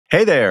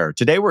Hey there.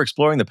 Today we're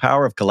exploring the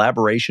power of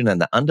collaboration and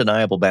the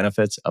undeniable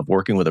benefits of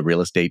working with a real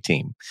estate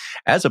team,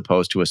 as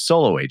opposed to a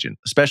solo agent,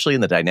 especially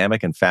in the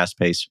dynamic and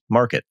fast-paced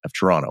market of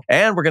Toronto.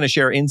 And we're going to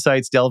share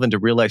insights, delve into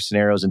real-life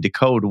scenarios, and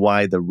decode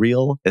why the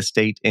real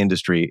estate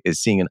industry is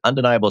seeing an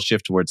undeniable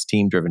shift towards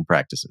team-driven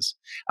practices.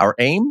 Our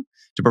aim?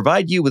 To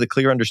provide you with a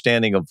clear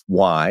understanding of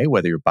why,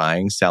 whether you're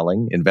buying,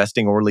 selling,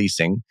 investing, or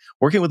leasing,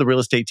 working with a real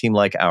estate team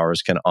like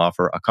ours can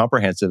offer a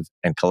comprehensive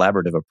and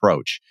collaborative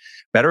approach,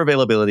 better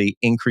availability,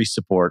 increased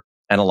support,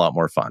 and a lot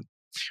more fun.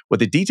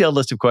 With a detailed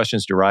list of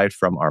questions derived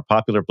from our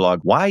popular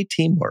blog, Why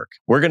Teamwork,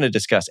 we're going to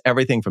discuss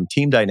everything from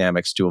team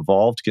dynamics to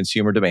evolved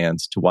consumer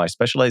demands to why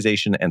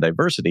specialization and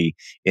diversity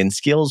in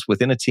skills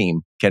within a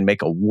team can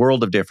make a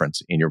world of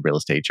difference in your real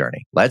estate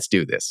journey. Let's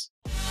do this.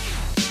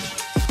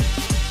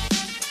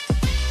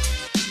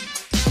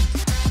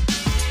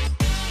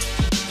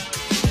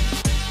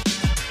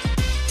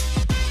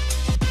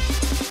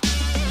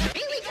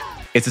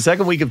 It's the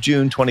second week of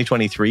June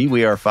 2023.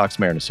 We are Fox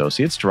Marin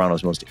Associates,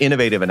 Toronto's most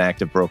innovative and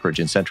active brokerage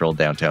in central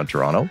downtown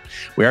Toronto.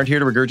 We aren't here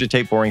to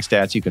regurgitate boring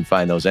stats. You can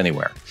find those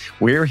anywhere.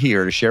 We're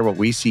here to share what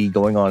we see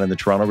going on in the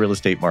Toronto real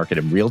estate market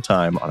in real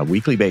time on a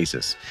weekly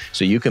basis,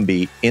 so you can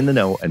be in the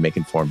know and make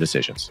informed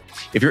decisions.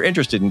 If you're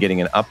interested in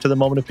getting an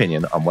up-to-the-moment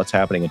opinion on what's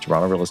happening in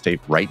Toronto real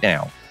estate right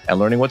now and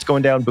learning what's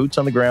going down boots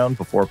on the ground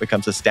before it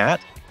becomes a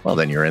stat, well,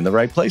 then you're in the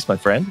right place, my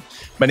friend.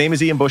 My name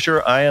is Ian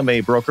Busher. I am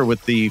a broker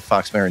with the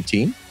Fox Marin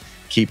team.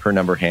 Keep her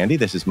number handy.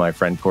 This is my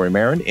friend Corey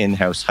Marin,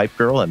 in-house hype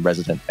girl and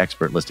resident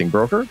expert listing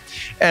broker.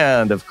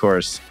 And of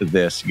course,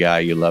 this guy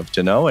you love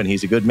to know, and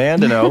he's a good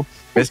man to know,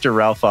 Mr.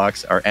 Ralph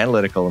Fox, our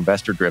analytical,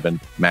 investor-driven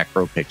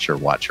macro picture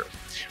watcher.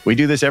 We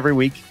do this every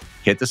week.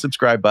 Hit the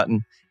subscribe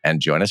button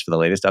and join us for the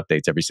latest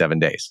updates every 7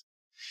 days.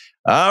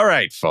 All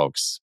right,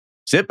 folks,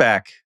 sit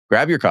back,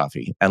 grab your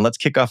coffee, and let's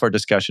kick off our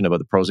discussion about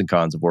the pros and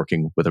cons of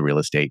working with a real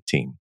estate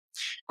team.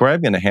 Corey,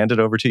 I'm going to hand it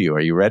over to you.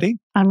 Are you ready?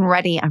 I'm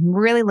ready. I'm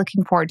really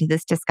looking forward to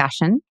this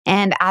discussion.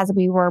 And as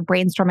we were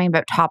brainstorming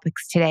about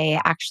topics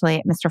today,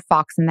 actually, Mr.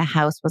 Fox in the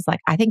house was like,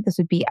 I think this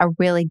would be a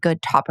really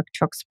good topic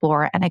to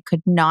explore. And I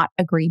could not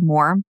agree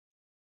more.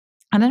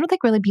 And I don't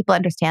think really people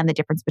understand the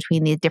difference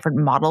between these different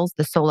models,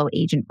 the solo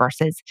agent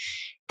versus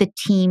the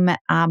team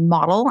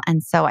model.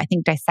 And so I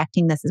think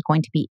dissecting this is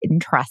going to be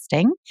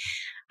interesting.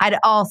 I'd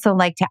also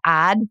like to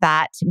add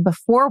that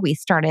before we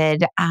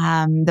started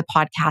the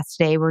podcast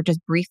today, we were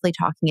just briefly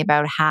talking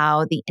about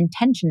how the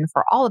intention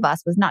for all of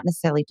us was not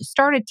necessarily to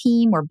start a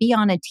team or be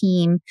on a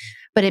team,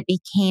 but it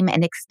became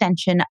an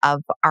extension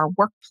of our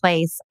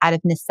workplace out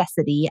of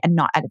necessity and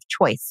not out of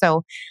choice.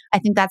 So I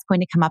think that's going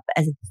to come up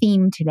as a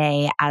theme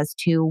today as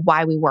to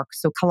why we work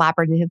so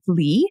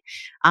collaboratively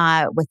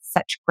with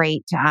such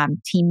great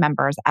team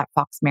members at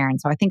Fox Marin.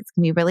 So I think it's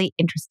going to be a really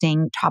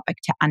interesting topic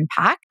to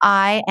unpack.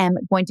 I am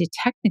going to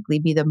technically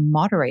be the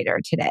moderator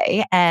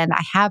today, and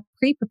I have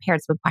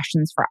pre-prepared some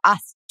questions for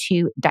us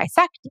to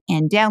dissect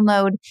and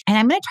download. And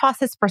I'm going to toss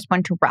this first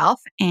one to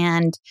Ralph.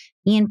 And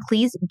Ian,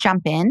 please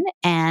jump in.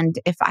 And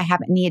if I have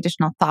any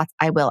additional thoughts,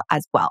 I will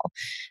as well.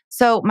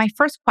 So my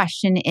first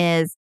question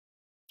is,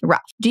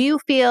 Ralph, do you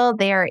feel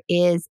there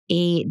is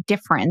a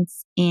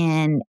difference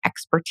in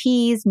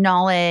expertise,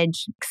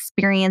 knowledge,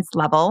 experience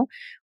level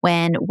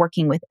when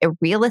working with a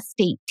real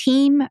estate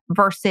team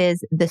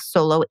versus the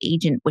solo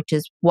agent, which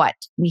is what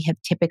we have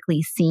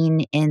typically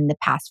seen in the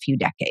past few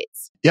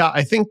decades? Yeah,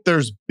 I think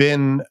there's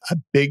been a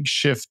big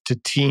shift to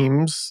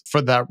teams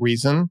for that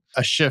reason,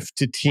 a shift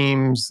to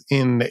teams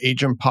in the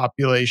agent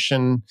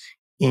population,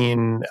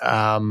 in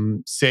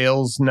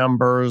sales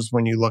numbers.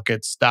 When you look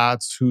at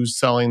stats, who's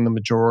selling the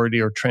majority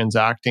or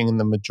transacting in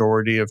the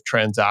majority of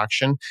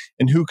transaction,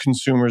 and who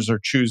consumers are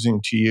choosing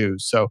to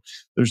use. So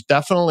there's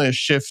definitely a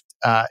shift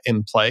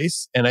in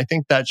place. And I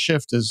think that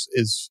shift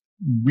is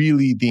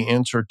really the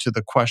answer to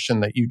the question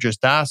that you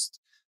just asked,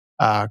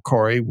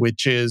 Corey,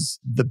 which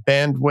is the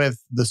bandwidth,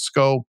 the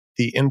scope,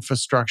 the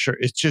infrastructure.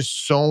 It's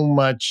just so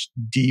much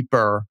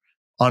deeper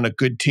on a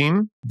good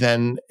team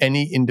than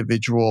any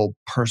individual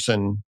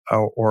person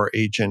or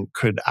agent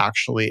could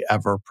actually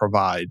ever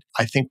provide.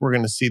 I think we're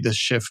going to see this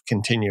shift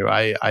continue.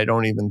 I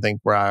don't even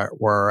think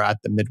we're at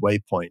the midway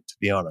point, to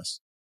be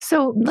honest.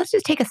 So let's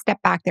just take a step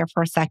back there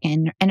for a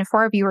second. And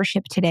for our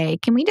viewership today,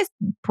 can we just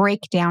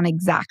break down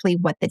exactly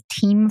what the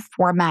team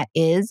format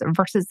is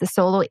versus the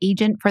solo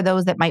agent for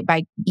those that might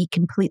be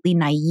completely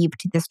naive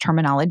to this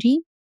terminology?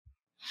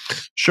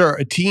 Sure.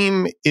 A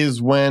team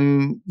is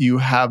when you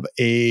have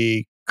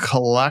a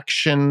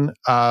collection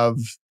of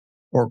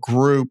or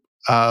group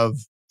of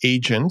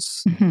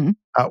agents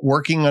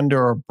working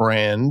under a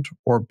brand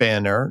or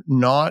banner,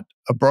 not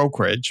a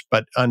brokerage,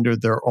 but under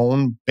their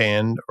own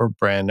band or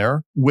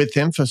banner with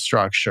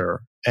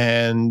infrastructure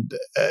and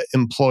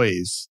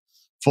employees,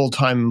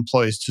 full-time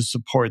employees to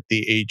support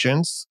the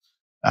agents,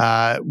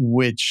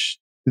 which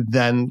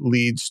then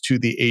leads to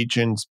the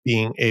agents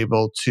being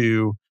able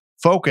to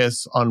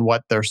focus on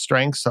what their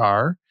strengths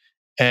are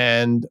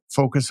and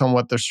focus on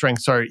what their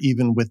strengths are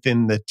even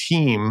within the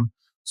team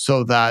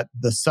so that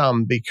the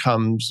sum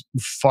becomes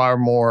far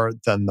more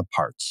than the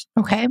parts.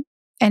 Okay.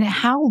 And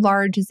how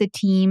large is a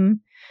team,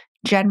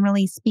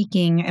 generally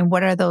speaking? And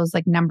what are those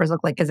like numbers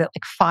look like? Is it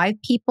like 5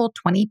 people,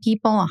 20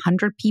 people,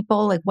 100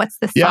 people? Like what's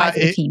the size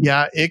of the team?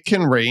 It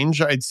can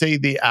range. I'd say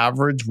the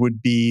average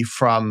would be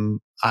from,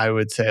 I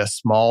would say a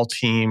small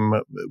team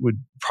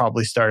would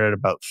probably start at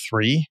about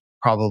 3,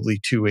 probably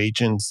 2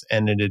 agents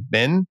and an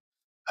admin.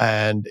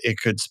 And it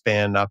could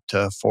span up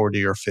to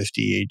 40 or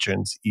 50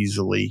 agents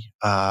easily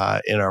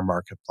in our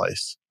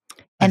marketplace.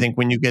 I think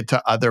when you get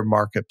to other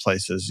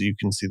marketplaces, you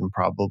can see them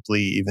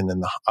probably even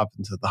up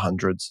into the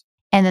hundreds.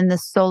 And then the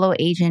solo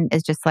agent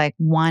is just like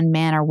one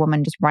man or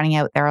woman just running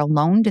out there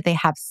alone. Do they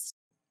have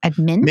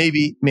admin?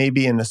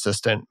 Maybe an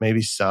assistant,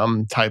 maybe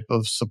some type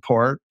of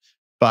support,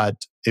 but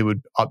it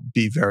would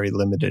be very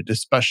limited,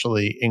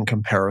 especially in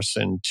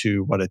comparison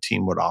to what a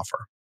team would offer.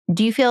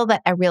 Do you feel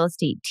that a real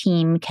estate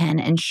team can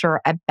ensure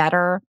a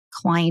better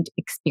client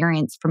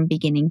experience from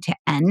beginning to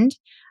end,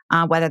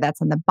 whether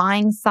that's on the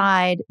buying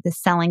side, the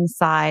selling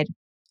side,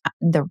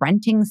 the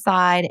renting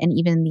side, and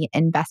even the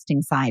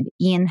investing side?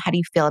 Ian, how do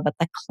you feel about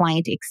the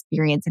client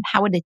experience and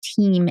how would a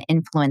team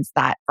influence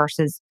that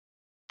versus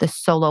the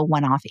solo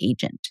one-off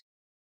agent?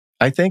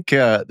 I think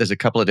there's a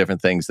couple of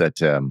different things that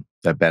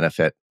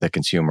benefit the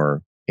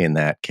consumer in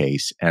that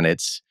case. And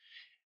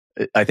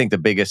I think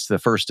the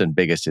first and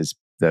biggest is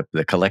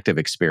the collective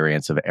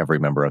experience of every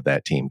member of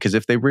that team. Because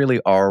if they really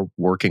are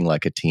working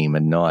like a team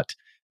and not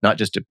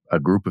just a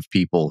group of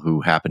people who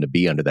happen to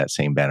be under that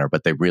same banner,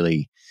 but they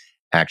really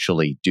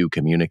actually do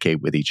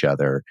communicate with each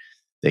other,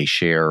 they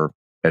share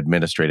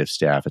administrative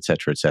staff, et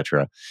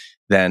cetera,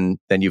 then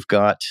you've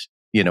got,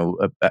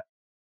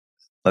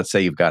 let's say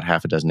you've got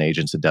half a dozen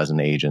agents, a dozen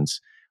agents,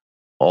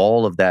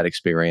 all of that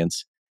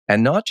experience,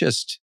 and not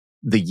just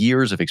the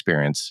years of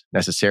experience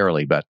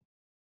necessarily, but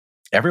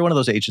every one of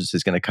those agents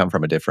is going to come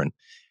from a different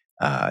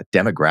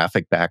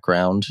demographic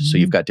background. Mm-hmm. So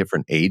you've got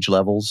different age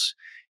levels,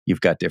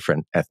 you've got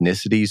different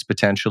ethnicities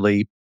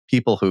potentially,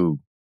 people who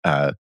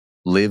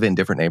live in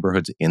different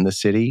neighborhoods in the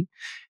city.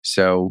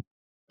 So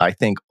I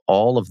think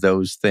all of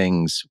those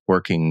things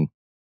working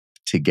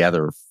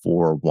together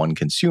for one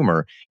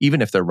consumer, even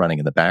if they're running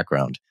in the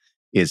background,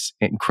 is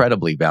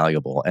incredibly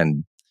valuable.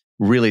 And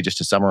really, just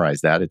to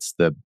summarize that, it's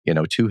the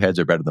 2 heads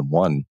are better than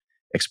one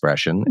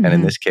expression. Mm-hmm. And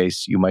in this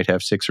case, you might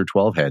have 6 or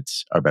 12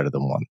 heads are better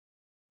than one.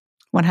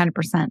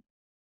 100%.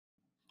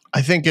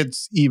 I think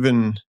it's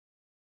even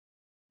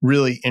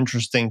really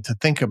interesting to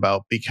think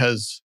about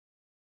because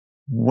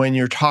when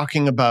you're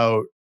talking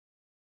about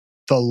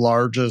the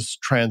largest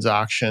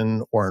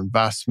transaction or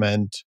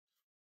investment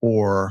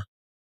or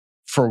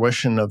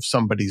fruition of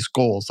somebody's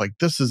goals, like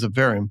this is a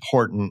very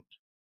important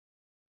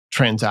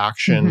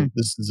transaction. Mm-hmm.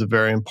 This is a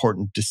very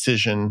important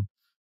decision.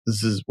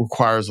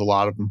 Requires a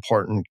lot of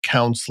important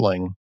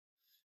counseling.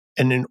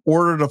 And in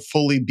order to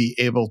fully be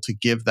able to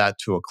give that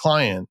to a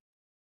client,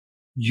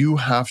 you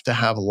have to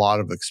have a lot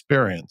of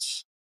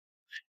experience.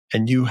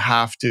 And you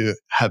have to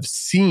have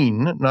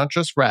seen, not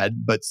just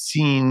read, but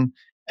seen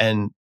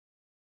and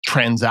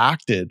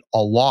transacted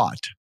a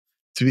lot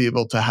to be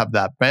able to have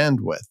that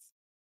bandwidth.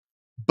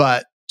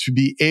 But to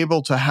be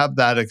able to have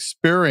that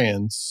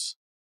experience,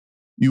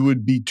 you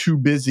would be too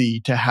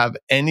busy to have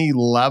any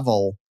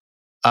level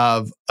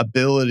of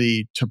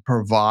ability to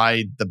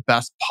provide the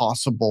best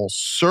possible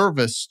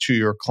service to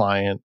your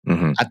client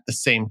mm-hmm. at the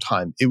same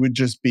time. It would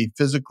just be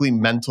physically,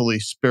 mentally,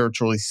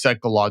 spiritually,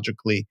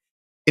 psychologically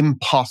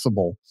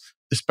impossible,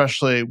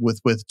 especially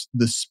with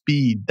the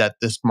speed that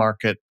this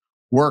market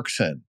works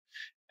in.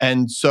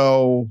 And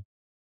so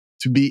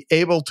to be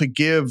able to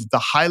give the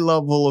high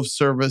level of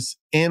service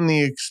and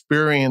the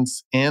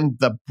experience and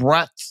the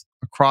breadth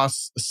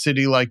across a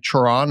city like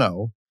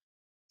Toronto,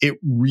 it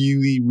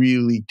really,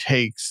 really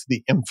takes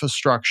the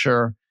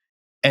infrastructure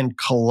and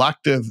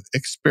collective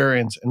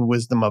experience and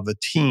wisdom of a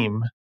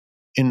team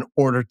in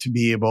order to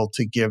be able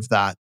to give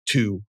that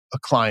to a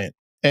client.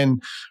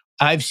 And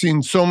I've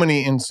seen so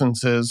many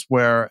instances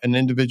where an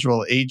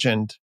individual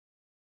agent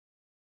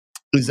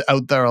is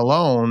out there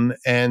alone.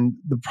 And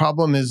the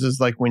problem is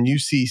like when you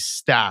see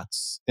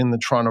stats in the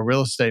Toronto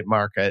real estate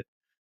market,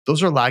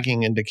 those are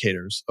lagging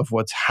indicators of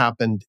what's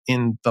happened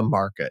in the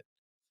market.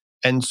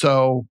 And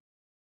so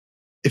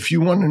if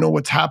you want to know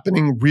what's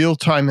happening real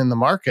time in the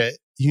market,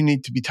 you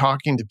need to be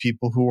talking to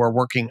people who are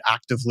working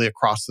actively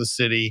across the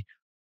city,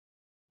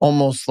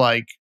 almost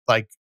like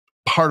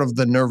part of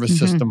the nervous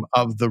mm-hmm. system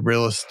of the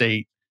real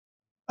estate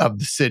of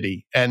the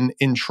city. And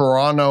in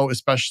Toronto,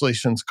 especially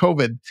since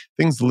COVID,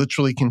 things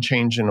literally can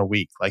change in a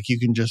week. Like you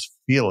can just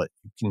feel it,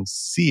 you can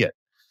see it.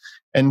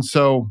 And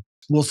so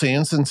we'll see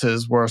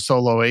instances where a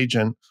solo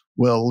agent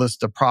will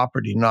list a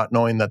property not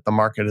knowing that the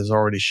market has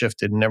already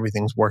shifted and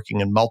everything's working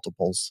in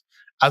multiples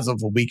as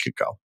of a week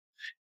ago.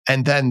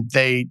 And then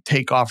they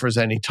take offers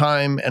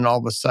anytime, and all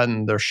of a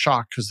sudden they're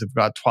shocked because they've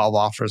got 12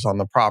 offers on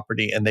the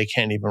property and they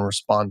can't even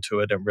respond to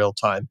it in real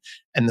time.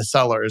 And the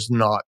seller is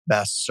not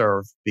best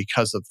served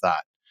because of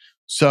that.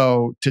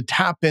 So to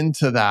tap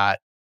into that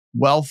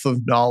wealth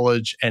of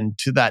knowledge and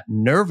to that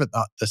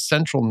the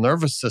central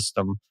nervous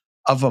system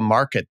of a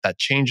market that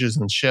changes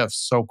and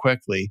shifts so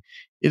quickly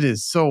It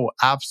is so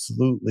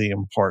absolutely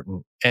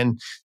important. And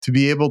to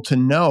be able to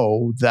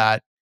know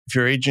that if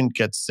your agent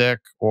gets sick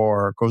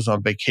or goes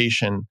on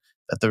vacation,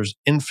 that there's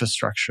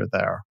infrastructure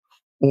there.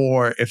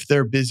 Or if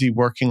they're busy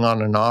working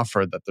on an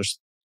offer, that there's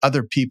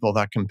other people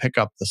that can pick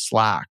up the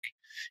slack.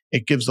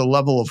 It gives a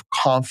level of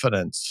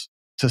confidence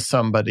to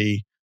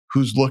somebody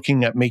who's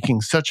looking at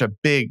making such a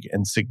big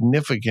and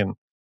significant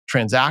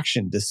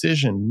transaction,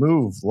 decision,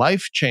 move,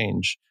 life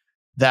change,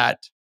 that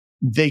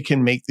they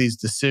can make these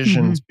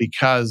decisions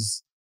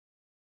because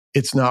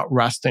it's not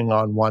resting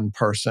on one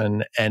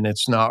person and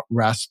it's not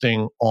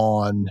resting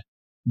on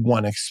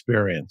one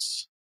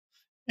experience.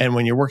 And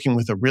when you're working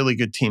with a really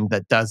good team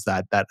that does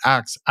that, that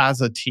acts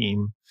as a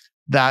team,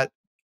 that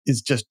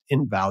is just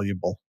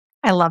invaluable.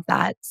 I love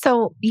that.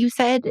 So you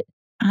said,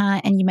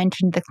 and you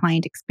mentioned the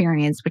client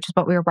experience, which is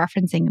what we were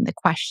referencing in the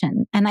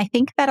question. And I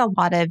think that a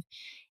lot of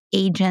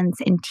agents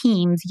and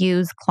teams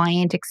use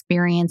client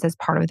experience as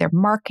part of their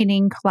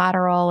marketing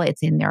collateral.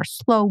 It's in their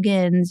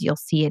slogans. You'll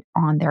see it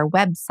on their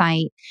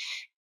website.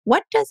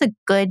 What does a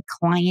good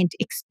client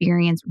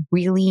experience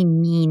really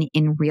mean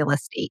in real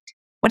estate?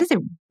 What does it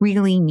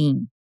really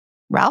mean,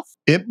 Ralph?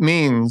 It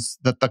means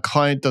that the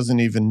client doesn't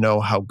even know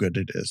how good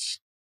it is.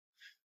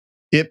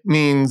 It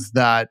means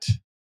that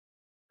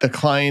the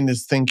client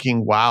is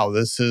thinking, wow,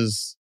 this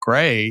is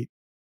great,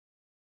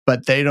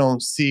 but they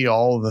don't see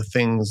all the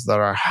things that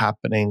are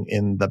happening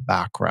in the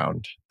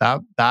background.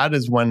 That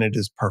is when it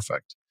is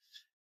perfect.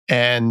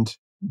 And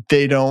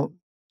they don't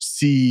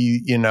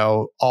see,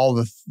 all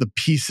the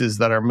pieces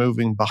that are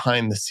moving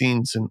behind the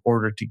scenes in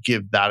order to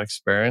give that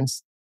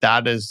experience.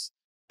 That is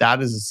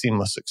a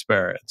seamless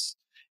experience.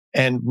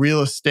 And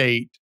real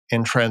estate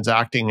and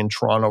transacting in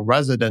Toronto,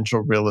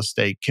 residential real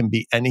estate, can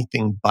be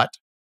anything but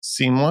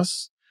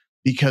seamless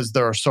because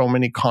there are so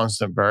many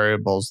constant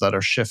variables that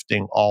are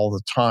shifting all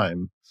the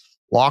time.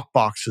 Lock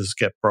boxes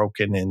get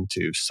broken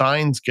into,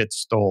 signs get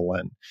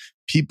stolen,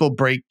 people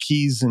break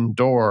keys in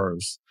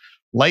doors,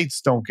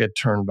 lights don't get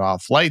turned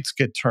off, lights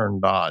get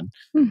turned on.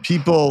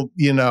 People,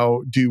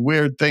 do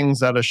weird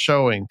things at a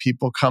showing,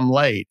 people come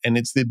late. And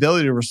it's the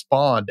ability to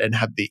respond and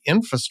have the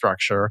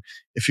infrastructure.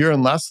 If you're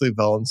in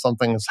Leslieville and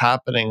something is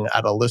happening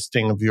at a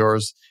listing of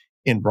yours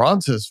in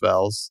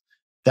Bronzeville's,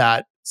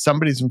 that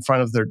somebody's in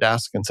front of their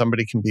desk and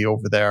somebody can be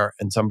over there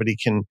and somebody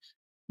can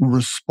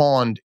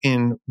respond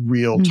in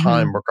real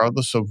time,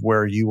 regardless of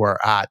where you are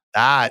at.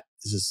 That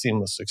is a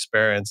seamless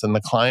experience. And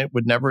the client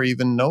would never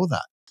even know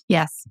that.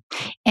 Yes.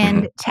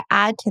 And to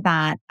add to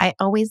that, I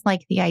always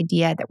like the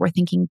idea that we're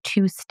thinking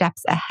 2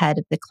 steps ahead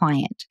of the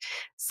client.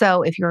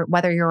 So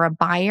whether you're a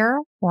buyer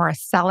or a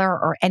seller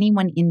or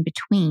anyone in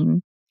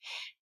between,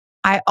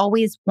 I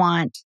always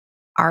want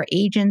our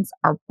agents,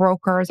 our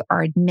brokers,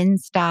 our admin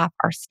staff,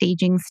 our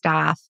staging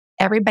staff,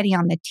 everybody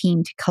on the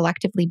team to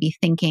collectively be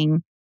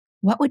thinking,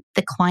 what would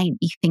the client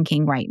be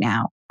thinking right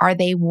now? Are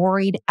they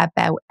worried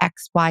about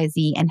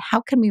XYZ? And how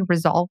can we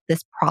resolve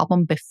this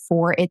problem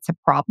before it's a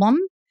problem?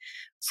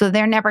 So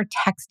they're never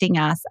texting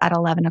us at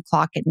 11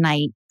 o'clock at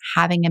night,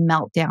 having a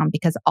meltdown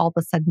because all of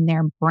a sudden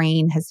their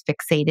brain has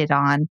fixated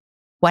on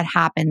what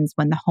happens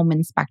when the home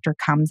inspector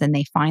comes and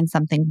they find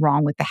something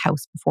wrong with the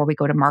house before we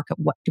go to market.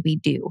 What do we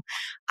do?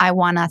 I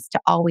want us to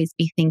always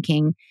be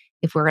thinking,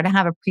 if we're going to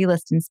have a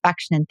pre-list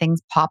inspection and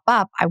things pop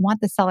up, I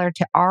want the seller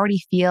to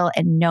already feel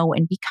and know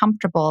and be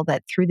comfortable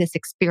that through this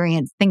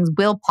experience, things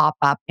will pop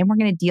up and we're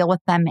going to deal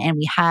with them. And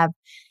we have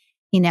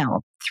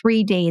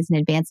 3 days in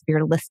advance of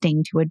your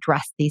listing to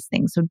address these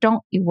things. So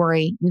don't you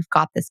worry, we've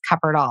got this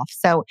covered off.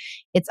 So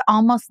it's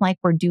almost like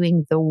we're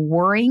doing the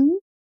worrying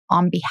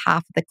on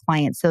behalf of the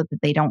client so that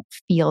they don't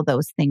feel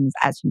those things,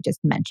 as you just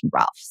mentioned,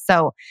 Ralph.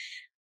 So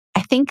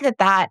I think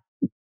that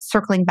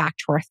circling back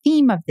to our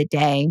theme of the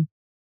day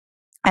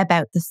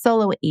about the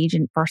solo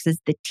agent versus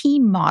the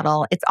team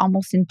model, it's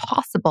almost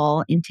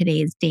impossible in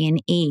today's day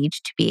and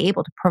age to be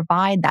able to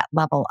provide that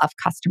level of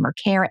customer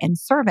care and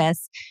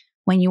service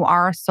when you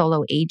are a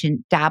solo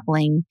agent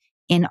dabbling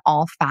in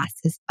all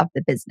facets of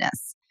the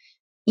business.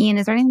 Ian,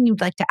 is there anything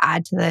you'd like to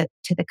add to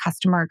the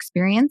customer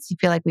experience? You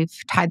feel like we've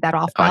tied that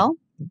off well?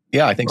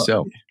 Yeah, I think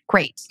so.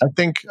 Great. I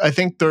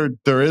think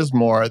there is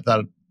more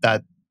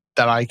that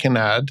I can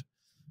add,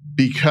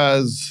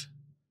 because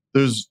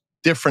there's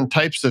different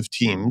types of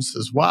teams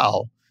as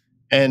well.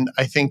 And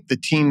I think the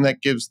team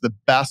that gives the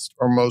best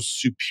or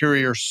most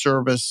superior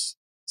service,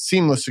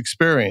 seamless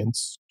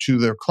experience to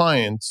their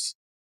clients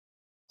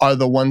are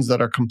the ones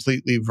that are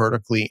completely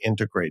vertically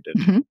integrated,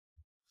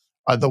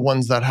 are the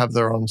ones that have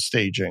their own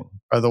staging,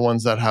 are the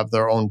ones that have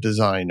their own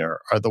designer,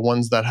 are the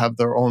ones that have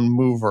their own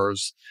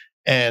movers,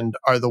 and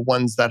are the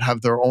ones that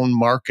have their own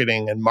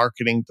marketing and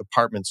marketing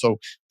department. So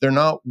they're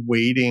not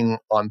waiting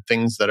on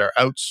things that are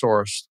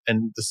outsourced.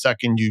 And the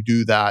second you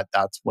do that,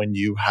 that's when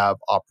you have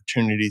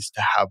opportunities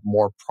to have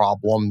more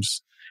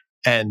problems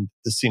and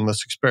the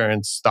seamless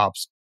experience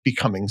stops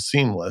becoming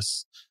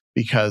seamless,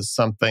 because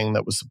something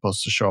that was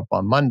supposed to show up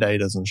on Monday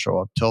doesn't show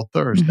up till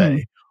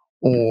Thursday,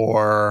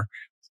 or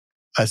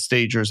a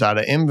stager's out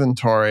of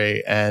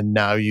inventory and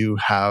now you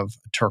have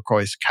a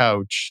turquoise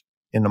couch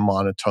in a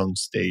monotone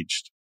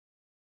staged.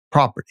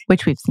 property.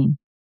 Which we've seen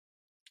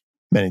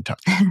many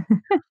times.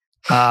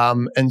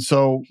 And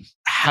so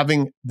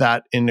having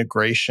that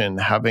integration,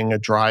 having a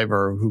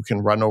driver who can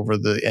run over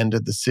the end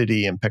of the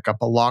city and pick up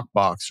a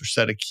lockbox or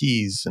set of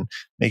keys and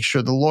make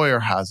sure the lawyer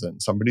has it,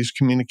 and somebody's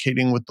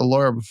communicating with the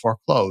lawyer before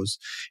close.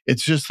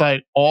 It's just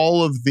like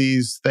all of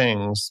these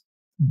things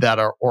that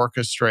are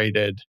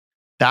orchestrated,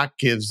 that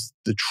gives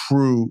the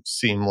true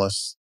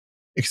seamless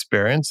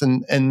experience.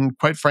 And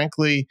quite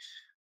frankly,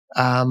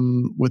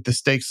 with the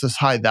stakes this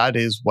high, that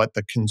is what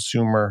the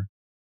consumer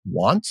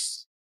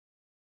wants.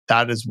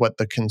 That is what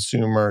the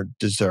consumer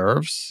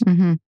deserves.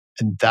 Mm-hmm.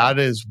 And that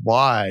is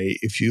why,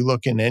 if you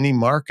look in any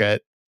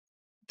market,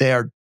 they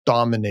are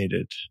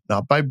dominated,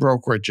 not by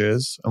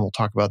brokerages, and we'll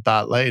talk about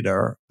that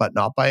later, but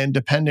not by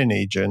independent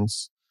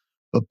agents,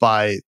 but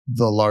by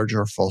the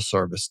larger full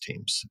service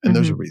teams. And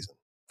there's a reason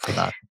for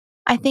that.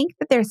 I think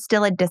that there's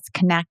still a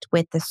disconnect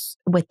with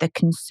the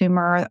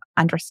consumer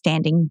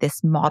understanding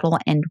this model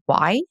and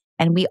why.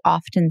 And we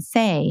often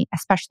say,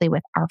 especially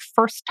with our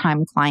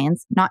first-time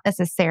clients, not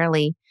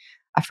necessarily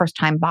a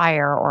first-time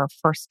buyer or a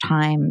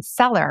first-time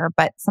seller,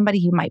 but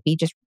somebody who might be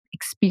just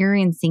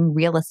experiencing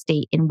real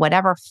estate in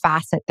whatever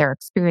facet they're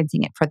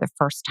experiencing it for the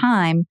first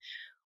time,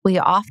 we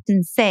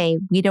often say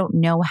we don't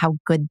know how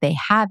good they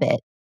have it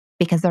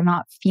because they're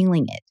not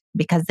feeling it,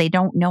 because they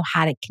don't know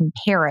how to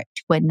compare it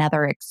to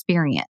another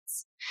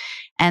experience.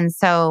 And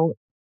so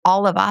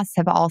all of us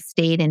have all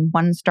stayed in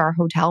one-star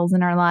hotels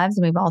in our lives,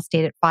 and we've all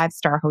stayed at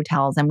five-star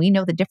hotels. And we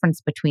know the difference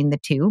between the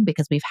two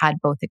because we've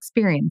had both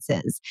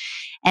experiences.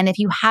 And if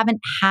you haven't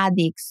had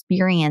the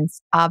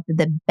experience of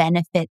the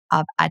benefit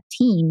of a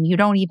team, you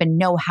don't even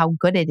know how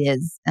good it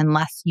is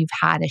unless you've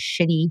had a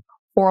shitty,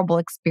 horrible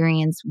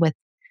experience with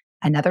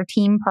another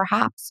team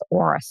perhaps,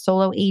 or a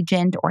solo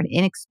agent, or an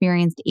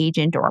inexperienced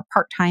agent, or a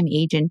part-time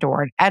agent,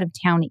 or an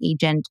out-of-town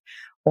agent,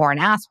 or an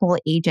asshole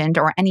agent,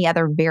 or any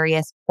other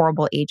various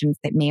horrible agents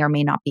that may or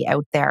may not be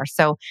out there.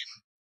 So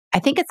I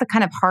think it's a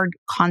kind of hard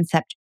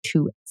concept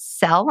to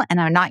sell.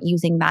 And I'm not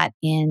using that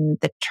in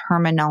the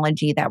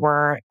terminology that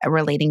we're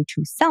relating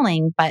to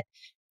selling, but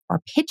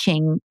or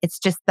pitching. It's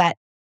just that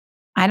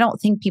I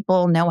don't think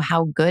people know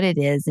how good it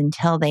is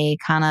until they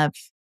kind of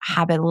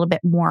have a little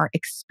bit more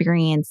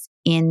experience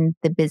in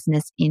the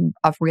business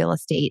of real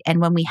estate.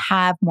 And when we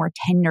have more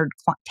tenured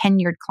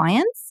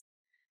clients,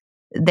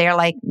 they're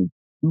like,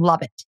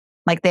 love it.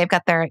 Like they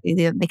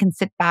can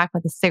sit back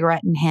with a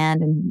cigarette in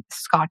hand and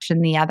scotch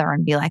in the other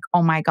and be like,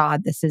 oh my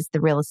God, this is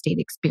the real estate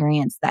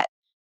experience that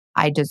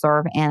I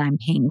deserve and I'm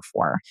paying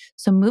for.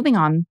 So moving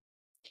on,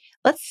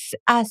 let's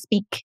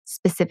speak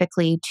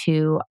specifically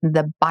to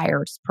the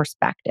buyer's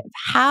perspective.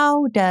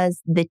 How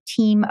does the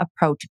team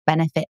approach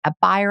benefit a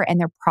buyer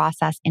and their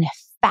process in a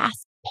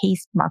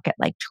fast-paced market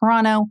like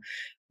Toronto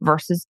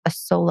versus a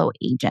solo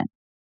agent?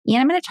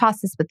 Ian, I'm going to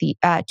toss this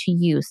to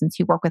you since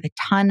you work with a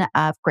ton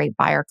of great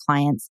buyer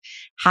clients.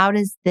 How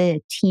does the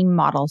team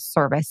model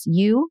service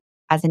you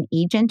as an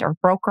agent or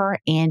broker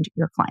and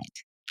your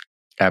client?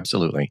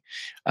 Absolutely.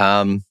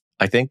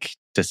 I think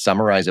to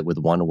summarize it with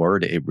one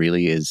word, it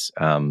really is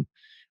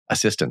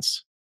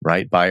assistance,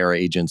 right? Buyer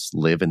agents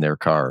live in their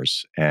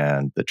cars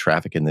and the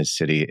traffic in this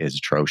city is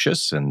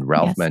atrocious. And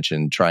Ralph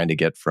mentioned trying to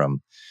get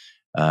from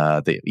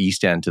the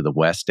east end to the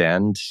west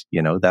end,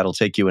 that'll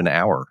take you an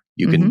hour.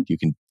 You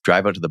can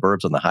drive out to the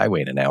burbs on the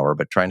highway in an hour,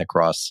 but trying to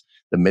cross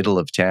the middle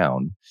of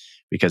town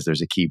because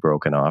there's a key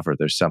broken off or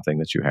there's something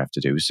that you have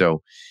to do.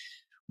 So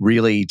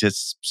really, to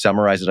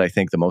summarize it, I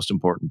think the most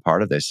important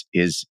part of this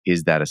is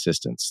that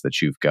assistance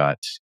that you've got,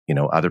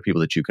 other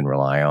people that you can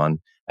rely on,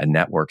 a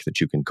network that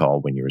you can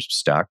call when you're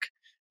stuck.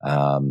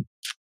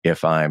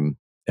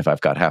 If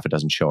I've got half a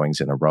dozen showings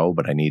in a row,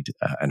 but I need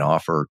an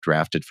offer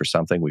drafted for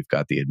something, we've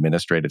got the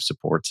administrative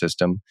support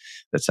system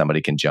that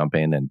somebody can jump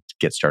in and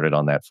get started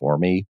on that for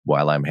me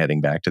while I'm heading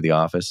back to the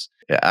office.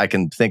 I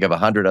can think of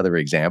 100 other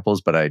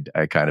examples, but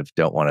I kind of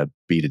don't want to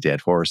beat a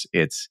dead horse.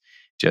 It's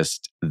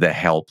just the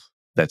help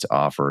that's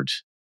offered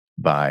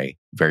by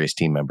various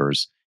team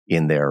members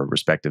in their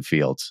respective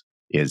fields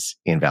is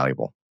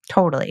invaluable.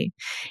 Totally.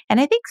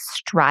 And I think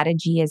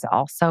strategy is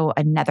also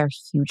another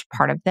huge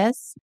part of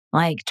this,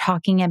 like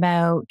talking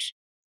about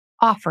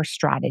offer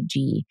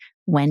strategy,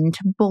 when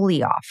to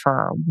bully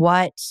offer,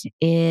 what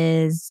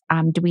is,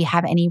 do we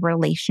have any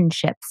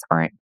relationships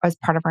or as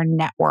part of our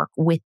network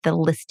with the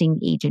listing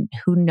agent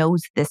who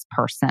knows this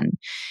person?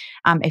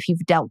 If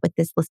you've dealt with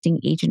this listing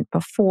agent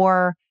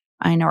before,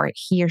 and are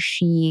he or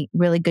she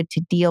really good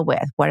to deal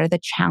with? What are the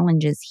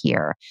challenges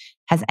here?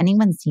 Has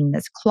anyone seen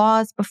this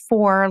clause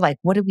before? Like,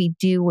 what do we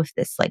do with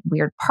this like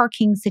weird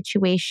parking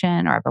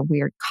situation or a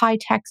weird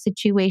Chi-Tech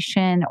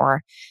situation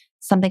or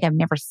something I've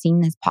never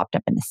seen has popped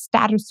up in a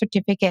status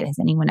certificate? Has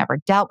anyone ever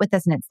dealt with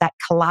this? And it's that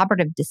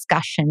collaborative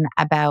discussion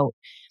about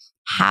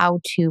how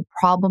to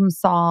problem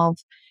solve,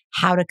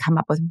 how to come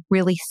up with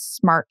really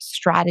smart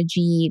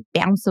strategy,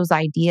 bounce those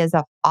ideas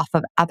off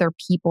of other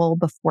people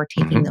before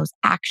taking those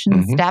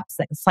action steps.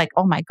 It's like,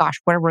 oh my gosh,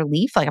 what a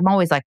relief. Like I'm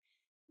always like,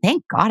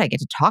 thank God I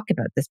get to talk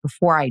about this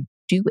before I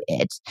do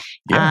it.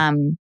 Yeah.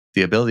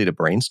 The ability to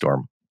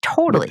brainstorm.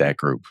 Totally. with that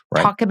group,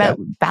 right? Talk about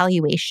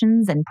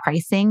valuations and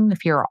pricing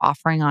if you're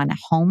offering on a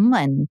home.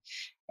 And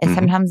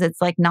sometimes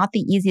it's like not the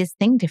easiest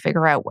thing to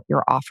figure out what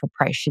your offer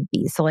price should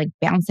be. So like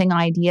bouncing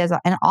ideas.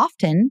 And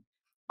often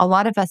a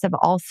lot of us have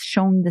all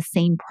shown the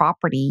same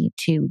property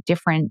to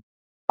different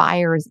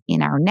buyers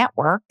in our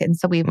network. And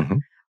so we've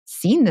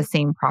seen the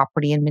same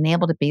property and been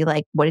able to be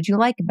like, what did you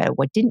like about it?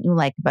 What didn't you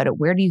like about it?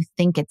 Where do you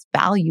think its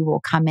value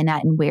will come in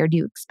at? And where do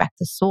you expect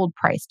the sold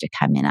price to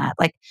come in at?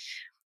 Like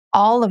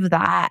all of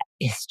that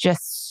is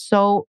just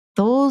so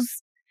the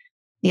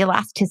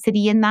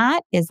elasticity in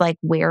that is like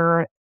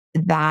where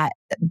that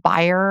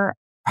buyer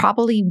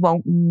probably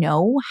won't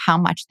know how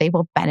much they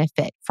will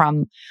benefit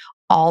from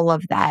all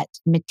of that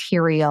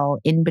material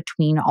in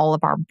between all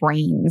of our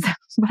brains.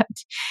 But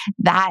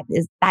that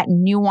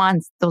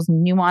nuance, those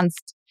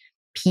nuanced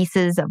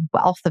pieces of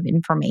wealth of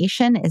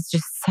information is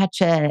just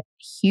such a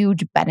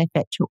huge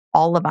benefit to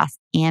all of us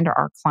and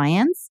our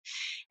clients.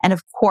 And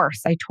of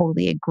course, I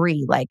totally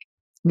agree. Like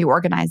the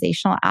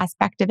organizational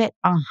aspect of it,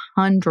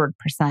 100%.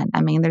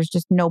 I mean, there's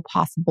just no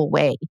possible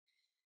way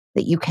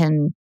that you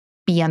can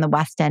be on the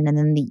West End and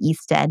then the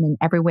East End and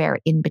everywhere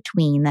in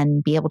between,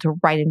 then be able to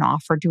write an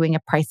offer, doing a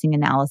pricing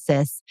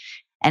analysis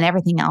and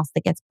everything else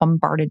that gets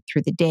bombarded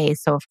through the day.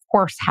 So of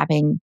course,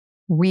 having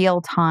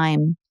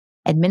real-time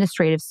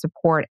administrative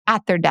support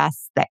at their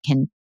desks that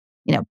can,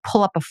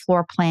 pull up a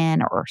floor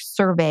plan or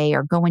survey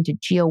or go into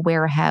Geo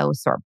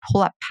Warehouse or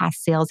pull up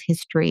past sales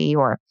history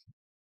or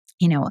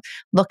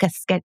look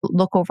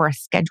over a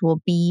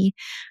Schedule B.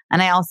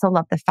 And I also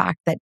love the fact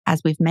that, as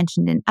we've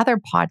mentioned in other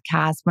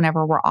podcasts,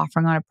 whenever we're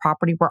offering on a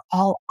property, we're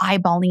all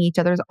eyeballing each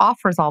other's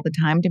offers all the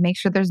time to make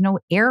sure there's no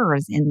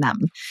errors in them.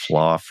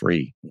 Flaw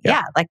free.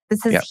 Yeah, like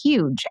this is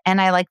huge.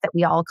 And I like that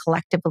we all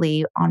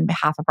collectively, on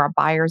behalf of our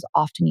buyers,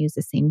 often use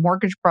the same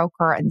mortgage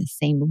broker and the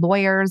same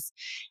lawyers.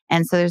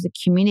 And so there's a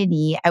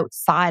community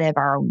outside of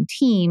our own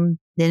team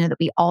that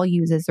we all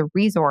use as a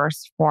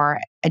resource for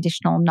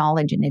additional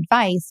knowledge and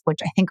advice, which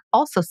I think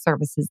also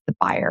services the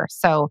buyer.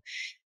 So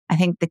I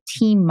think the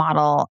team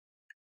model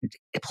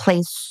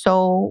plays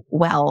so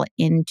well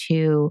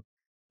into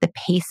the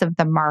pace of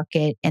the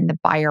market and the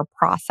buyer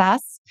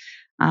process.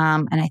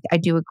 And I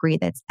do agree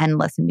that it's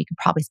endless and we could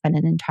probably spend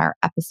an entire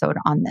episode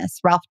on this.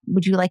 Ralph,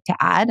 would you like to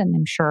add? And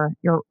I'm sure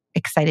you're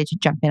excited to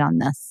jump in on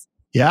this.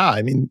 Yeah,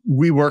 I mean,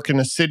 we work in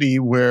a city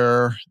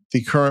where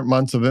the current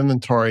months of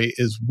inventory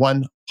is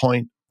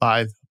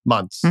 1.5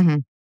 months.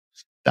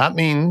 That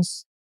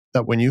means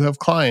that when you have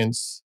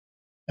clients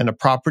and a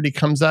property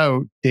comes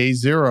out day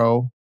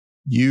 0,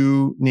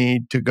 you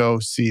need to go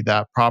see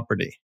that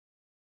property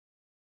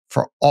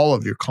for all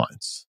of your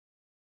clients.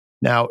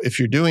 Now, if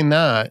you're doing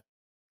that,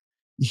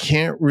 you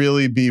can't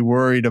really be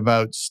worried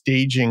about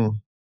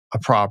staging a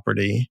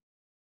property,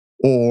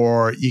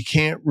 or you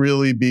can't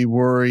really be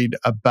worried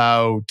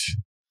about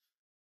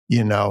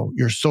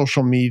your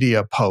social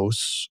media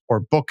posts or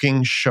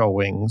booking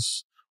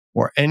showings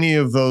or any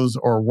of those,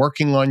 or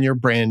working on your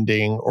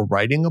branding or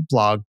writing a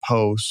blog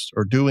post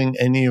or doing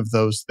any of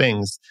those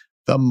things.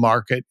 The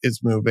market is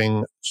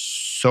moving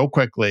so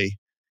quickly.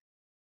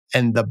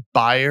 And the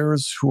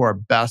buyers who are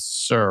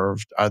best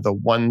served are the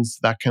ones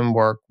that can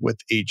work with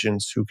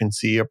agents who can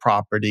see a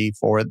property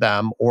for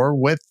them or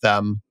with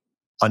them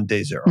on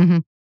day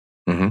 0.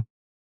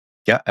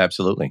 Yeah,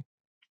 absolutely.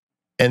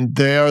 And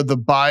they are the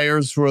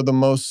buyers who are the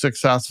most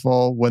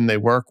successful when they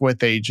work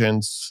with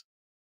agents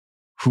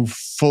who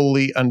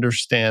fully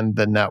understand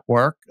the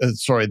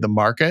the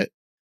market,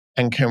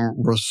 and can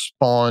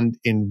respond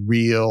in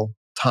real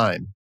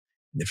time.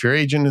 And if your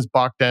agent is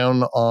bogged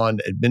down on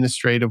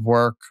administrative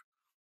work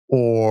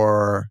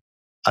or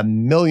a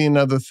million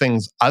other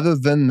things other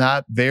than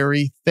that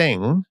very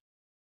thing,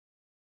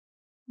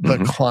 the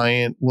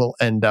client will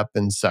end up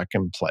in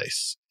second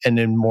place, and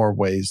in more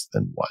ways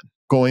than one.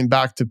 Going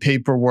back to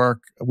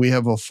paperwork, we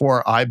have a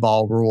 4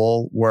 eyeball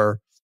rule where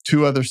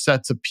 2 other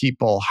sets of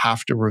people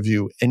have to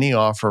review any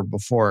offer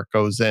before it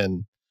goes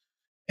in.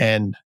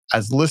 And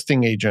as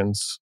listing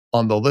agents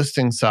on the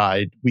listing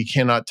side, we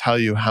cannot tell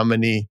you how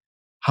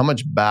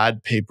much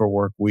bad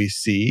paperwork we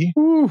see.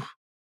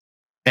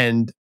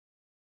 And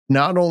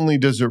not only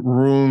does it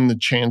ruin the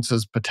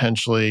chances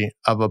potentially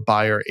of a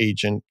buyer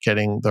agent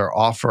getting their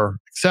offer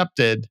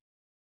accepted,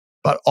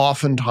 but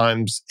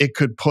oftentimes it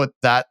could put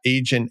that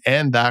agent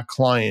and that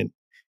client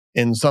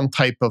in some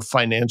type of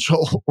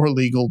financial or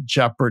legal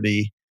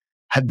jeopardy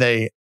had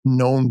they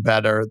known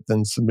better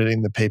than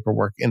submitting the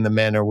paperwork in the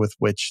manner with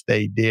which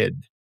they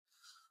did.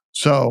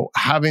 So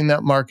having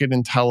that market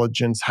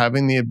intelligence,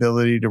 having the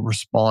ability to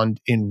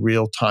respond in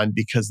real time,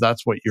 because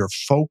that's what your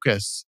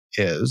focus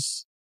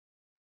is.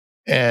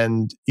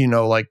 And,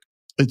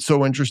 it's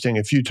so interesting.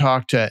 If you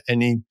talk to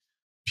any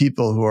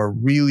people who are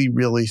really,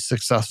 really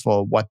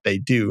successful at what they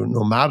do,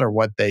 no matter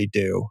what they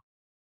do,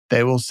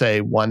 they will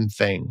say one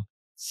thing: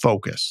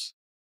 focus.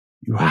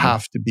 You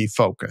have to be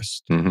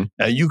focused.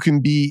 Now, you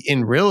can be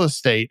in real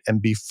estate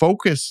and be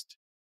focused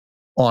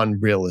on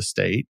real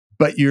estate,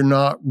 but you're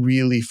not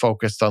really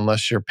focused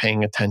unless you're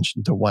paying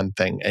attention to one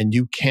thing. And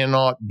you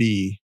cannot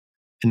be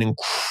an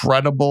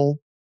incredible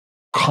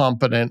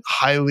competent,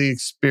 highly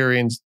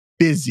experienced,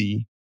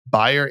 busy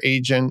buyer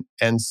agent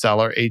and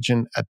seller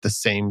agent at the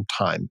same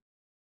time.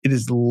 It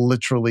is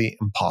literally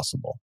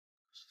impossible.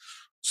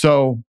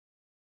 So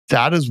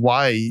that is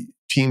why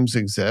teams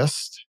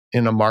exist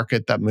in a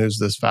market that moves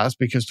this fast,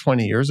 because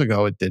 20 years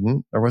ago it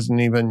didn't. There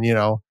wasn't even,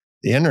 the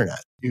internet.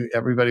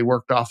 Everybody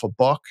worked off a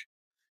book,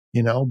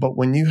 but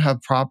when you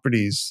have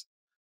properties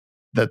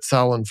that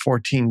sell in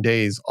 14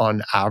 days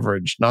on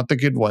average, not the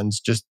good ones,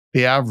 just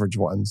the average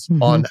ones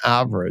on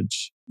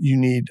average, you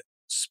need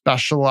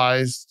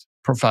specialized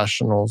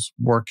professionals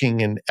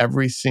working in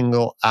every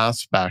single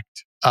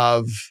aspect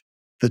of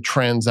the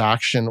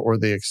transaction or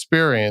the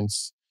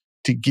experience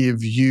to give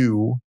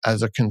you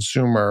as a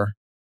consumer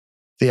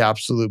the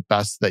absolute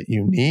best that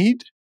you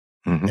need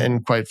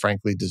and quite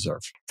frankly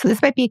deserve. So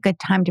this might be a good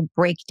time to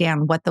break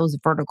down what those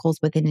verticals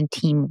within a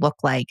team look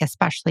like,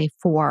 especially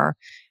for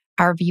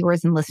our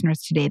viewers and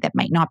listeners today that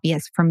might not be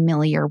as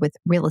familiar with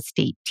real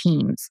estate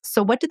teams.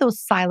 So what do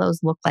those silos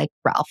look like,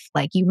 Ralph?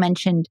 Like you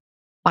mentioned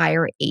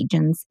buyer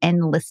agents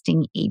and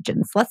listing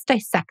agents. Let's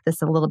dissect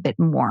this a little bit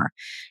more.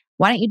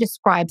 Why don't you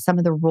describe some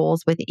of the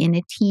roles within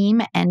a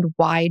team and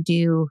why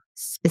do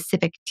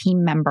specific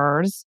team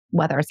members,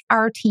 whether it's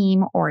our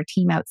team or a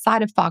team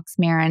outside of Fox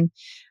Marin,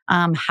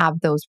 have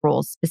those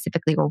roles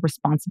specifically or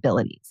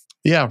responsibilities?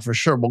 Yeah, for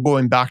sure. Well,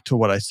 going back to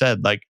what I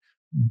said, like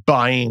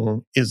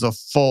buying is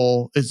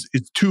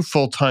it's two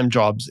full-time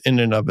jobs in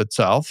and of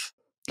itself.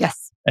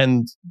 Yes.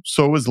 And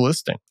so is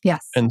listing.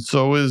 Yes. And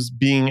so is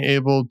being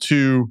able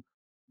to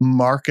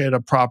market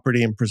a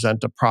property and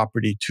present a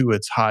property to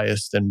its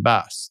highest and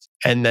best.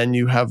 And then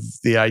you have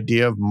the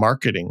idea of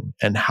marketing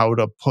and how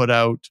to put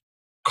out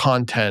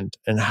content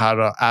and how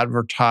to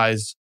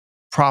advertise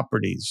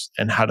properties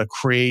and how to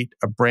create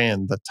a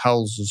brand that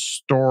tells a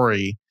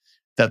story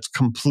that's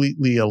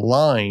completely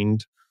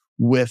aligned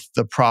with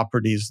the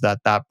properties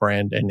that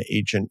brand and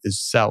agent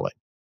is selling.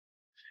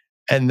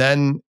 And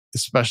then,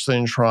 especially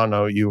in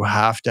Toronto, you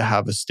have to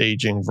have a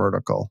staging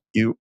vertical.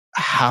 You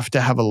have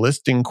to have a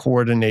listing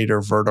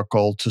coordinator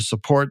vertical to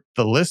support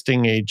the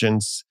listing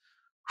agents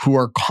who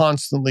are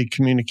constantly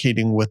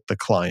communicating with the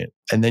client.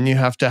 And then you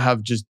have to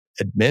have just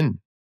admin.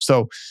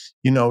 So,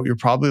 you're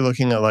probably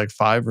looking at like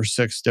 5 or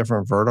 6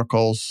 different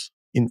verticals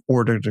in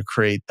order to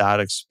create that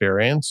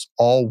experience,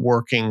 all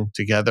working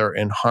together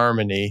in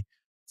harmony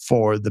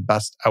for the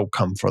best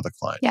outcome for the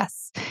client.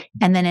 Yes.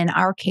 And then in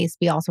our case,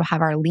 we also have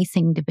our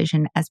leasing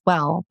division as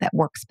well that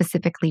works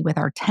specifically with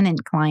our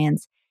tenant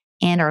clients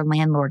and our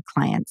landlord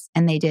clients.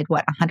 And they did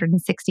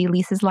 160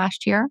 leases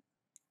last year?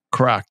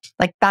 Correct.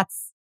 Like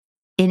that's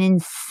an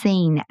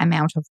insane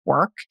amount of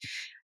work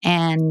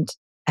and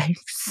an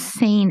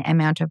insane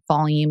amount of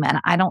volume. And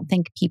I don't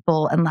think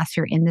people, unless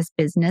you're in this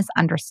business,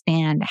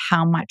 understand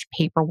how much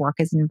paperwork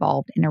is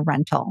involved in a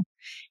rental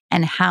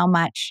and how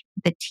much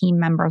the team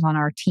members on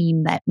our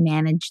team that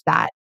manage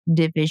that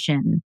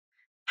division,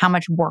 how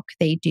much work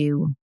they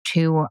do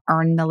to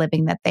earn the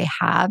living that they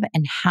have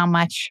and how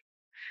much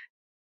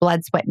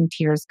blood, sweat, and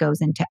tears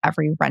goes into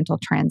every rental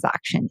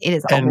transaction. It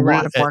is a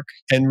lot of work.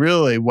 And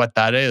really what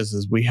that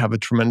is we have a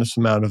tremendous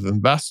amount of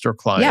investor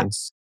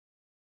clients. Yep.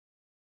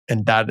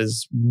 And that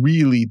is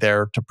really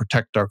there to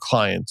protect our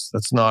clients.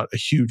 That's not a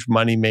huge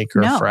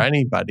moneymaker for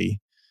anybody.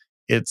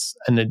 It's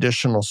an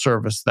additional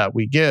service that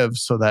we give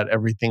so that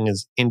everything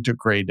is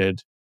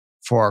integrated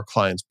for our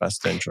clients'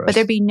 best interest. But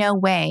there'd be no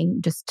way,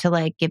 just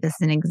to give this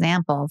an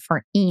example,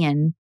 for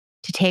Ian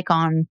to take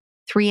on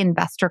 3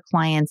 investor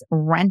clients,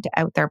 rent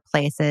out their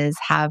places,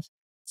 have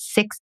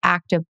 6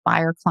 active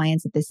buyer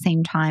clients at the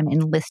same time,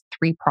 and list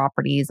 3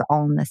 properties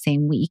all in the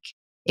same week.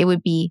 It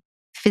would be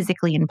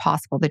physically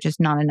impossible. There's just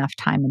not enough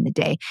time in the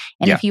day.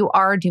 And if you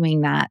are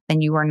doing that,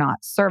 then you are not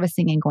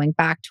servicing and going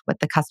back to what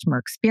the customer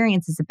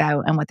experience is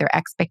about and what their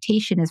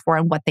expectation is for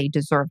and what they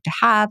deserve to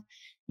have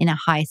in a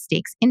high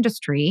stakes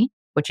industry,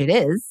 which it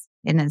is.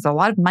 And there's a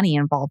lot of money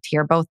involved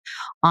here, both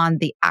on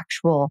the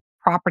actual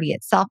property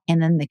itself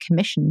and then the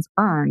commissions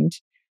earned.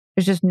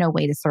 There's just no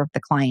way to serve the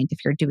client if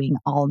you're doing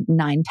all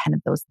 9, 10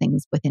 of those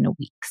things within a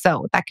week.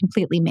 So that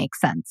completely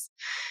makes sense.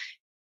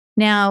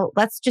 Now,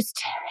 let's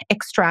just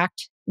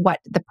extract what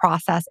the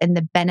process and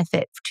the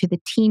benefit to the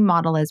team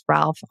model is,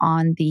 Ralph,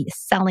 on the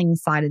selling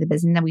side of the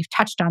business. And we've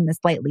touched on this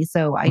lately,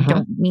 so I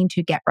don't mean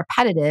to get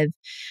repetitive.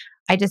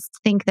 I just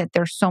think that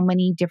there's so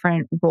many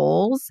different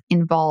roles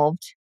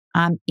involved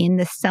in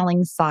the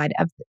selling side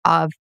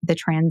of the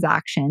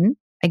transaction.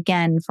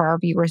 Again, for our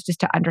viewers, just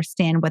to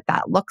understand what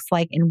that looks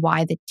like and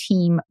why the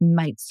team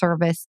might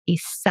service a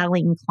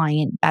selling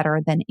client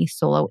better than a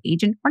solo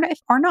agent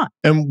or not.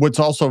 And what's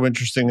also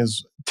interesting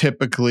is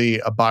typically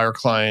a buyer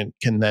client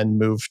can then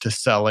move to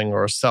selling,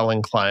 or a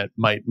selling client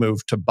might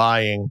move to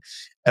buying.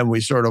 And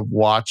we sort of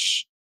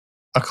watch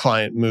a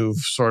client move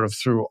sort of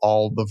through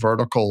all the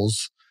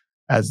verticals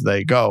as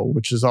they go,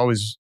 which is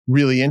always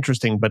really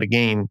interesting. But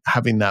again,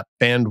 having that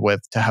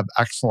bandwidth to have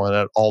excellent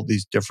at all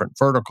these different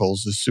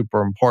verticals is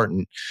super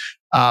important.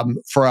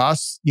 For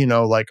us,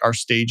 like our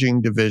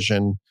staging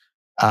division,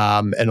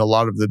 And a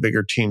lot of the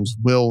bigger teams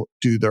will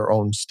do their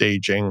own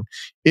staging.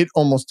 It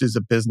almost is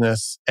a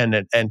business and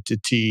an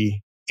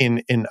entity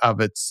in of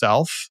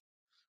itself,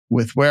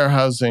 with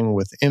warehousing,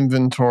 with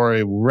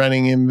inventory,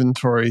 running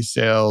inventory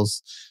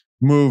sales,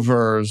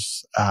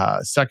 movers,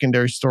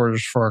 secondary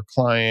storage for our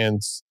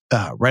clients,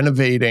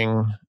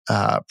 renovating,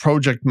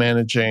 project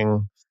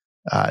managing,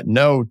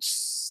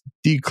 notes,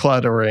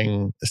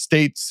 decluttering,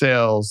 estate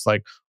sales,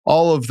 like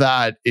all of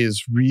that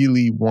is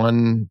really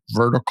one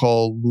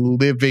vertical,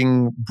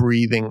 living,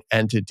 breathing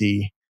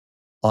entity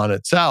on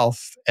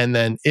itself. And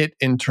then it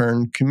in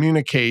turn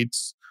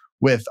communicates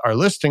with our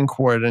listing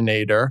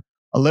coordinator,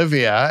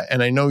 Olivia.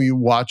 And I know you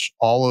watch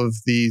all of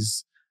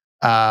these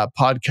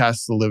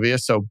podcasts, Olivia.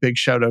 So big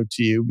shout out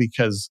to you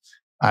because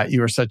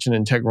you are such an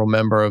integral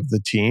member of the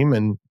team,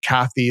 and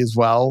Kathy as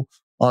well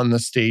on the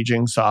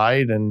staging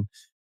side. And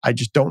I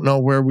just don't know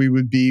where we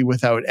would be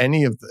without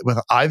with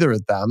either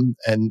of them.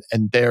 And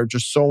they're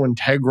just so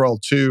integral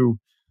to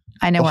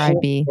I know the where I'd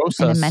whole be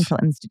process. in a mental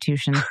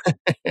institution.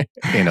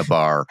 In a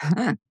bar.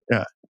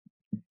 Yeah.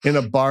 In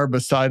a bar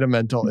beside a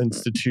mental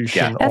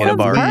institution. That in a sounds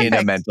bar, perfect.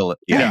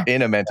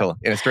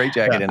 in a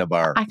straight-jacket in a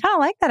bar. I kind of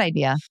like that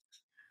idea.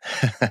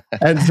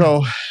 And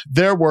so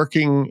they're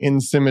working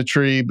in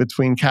symmetry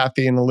between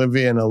Kathy and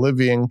Olivia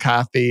and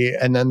Kathy.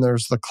 And then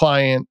there's the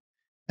client.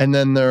 And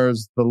then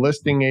there's the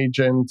listing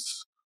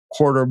agents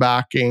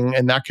quarterbacking.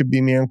 And that could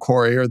be me and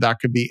Corey, or that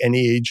could be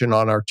any agent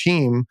on our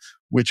team,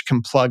 which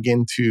can plug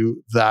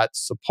into that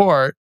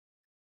support.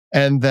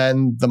 And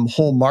then the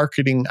whole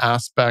marketing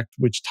aspect,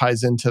 which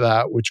ties into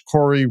that, which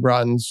Corey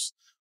runs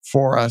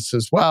for us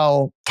as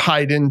well,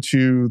 tied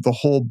into the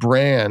whole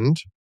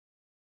brand.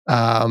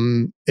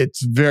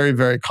 It's very,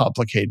 very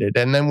complicated.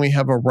 And then we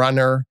have a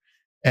runner,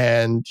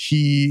 and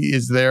he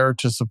is there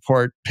to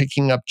support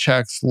picking up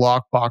checks,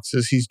 lock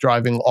boxes. He's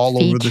driving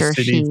all over the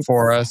city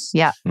for us.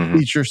 Yeah. Mm-hmm.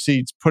 Feature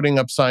sheets, putting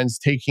up signs,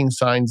 taking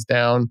signs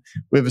down.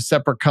 We have a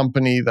separate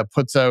company that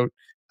puts out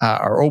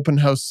our open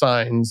house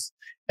signs.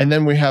 And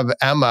then we have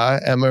Emma.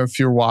 Emma, if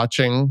you're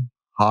watching,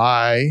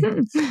 hi.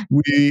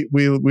 we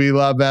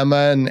love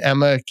Emma, and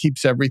Emma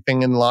keeps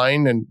everything in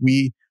line. And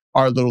we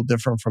are a little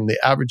different from the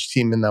average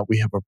team in that we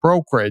have a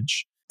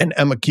brokerage, and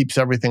Emma keeps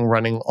everything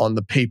running on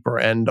the paper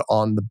end,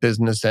 on the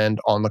business end,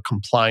 on the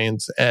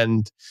compliance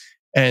end.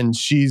 And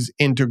she's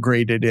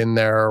integrated in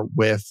there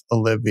with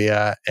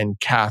Olivia and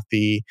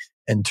Kathy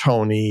and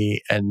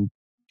Tony, and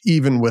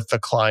even with the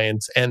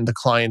clients. And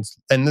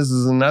this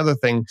is another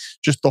thing,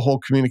 just the whole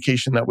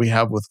communication that we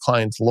have with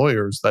clients'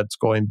 lawyers that's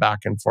going back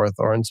and forth,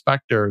 or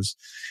inspectors.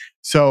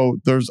 So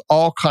there's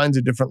all kinds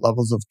of different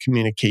levels of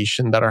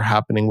communication that are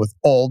happening with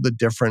all the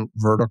different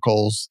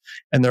verticals.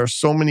 And there are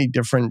so many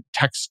different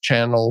text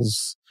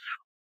channels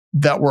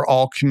that we're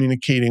all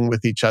communicating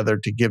with each other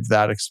to give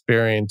that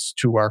experience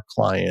to our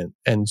client.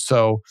 And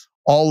so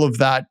all of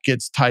that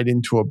gets tied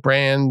into a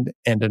brand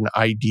and an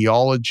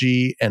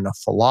ideology and a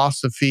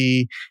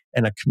philosophy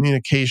and a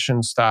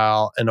communication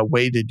style and a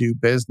way to do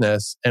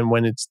business. And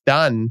when it's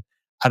done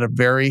at a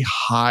very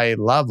high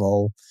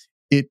level,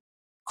 it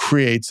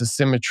creates a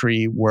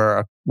symmetry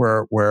where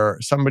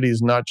somebody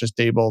is not just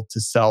able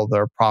to sell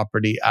their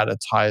property at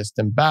its highest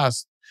and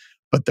best,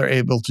 but they're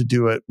able to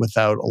do it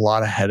without a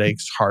lot of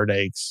headaches,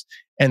 heartaches,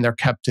 and they're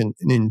kept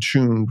in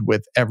tuned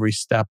with every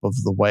step of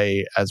the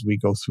way as we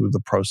go through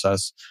the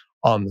process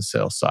on the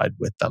sales side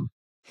with them.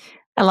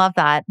 I love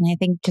that. And I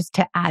think just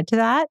to add to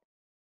that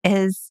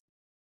is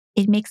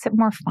it makes it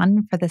more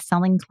fun for the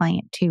selling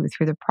client too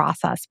through the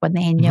process when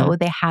they know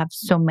they have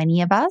so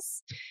many of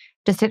us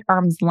just at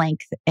arm's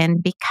length.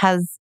 And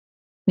because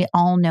we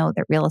all know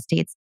that real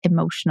estate's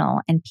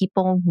emotional and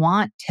people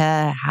want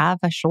to have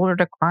a shoulder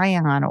to cry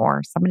on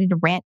or somebody to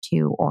rant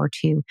to or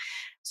to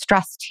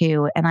stress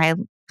to. And I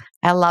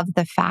love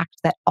the fact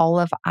that all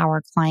of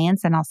our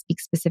clients, and I'll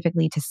speak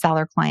specifically to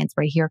seller clients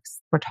right here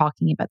because we're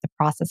talking about the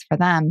process for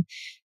them,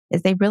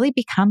 is they really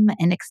become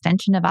an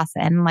extension of us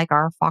and like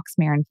our Fox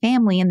Marin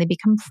family, and they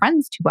become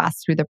friends to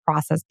us through the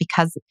process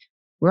because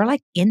we're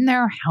like in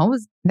their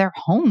house, their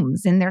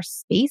homes, in their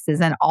spaces,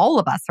 and all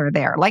of us are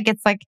there. Like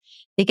it's like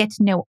they get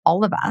to know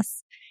all of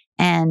us.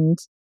 And,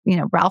 you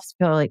know, Ralph's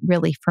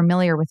really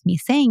familiar with me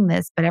saying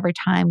this, but every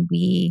time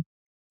we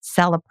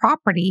sell a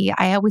property,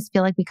 I always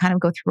feel like we kind of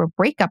go through a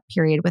breakup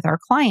period with our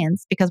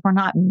clients because we're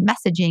not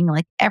messaging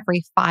like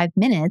every 5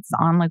 minutes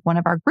on like one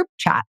of our group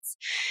chats.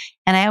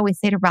 And I always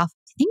say to Ralph,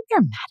 do you think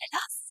they're mad at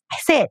us? I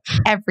say it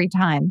every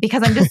time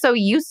because I'm just so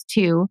used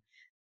to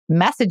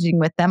messaging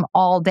with them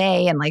all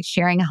day and like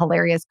sharing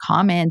hilarious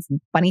comments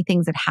and funny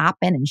things that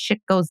happen and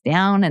shit goes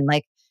down and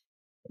like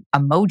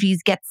emojis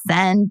get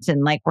sent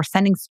and like we're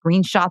sending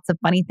screenshots of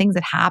funny things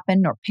that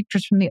happen or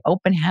pictures from the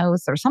open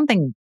house or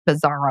something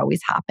bizarre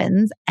always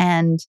happens.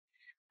 And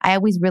I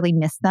always really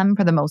miss them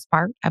for the most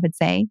part, I would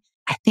say.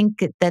 I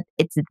think that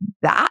it's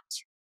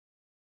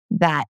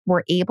that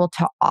we're able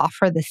to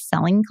offer the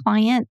selling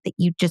client that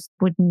you just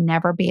would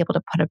never be able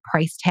to put a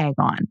price tag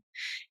on.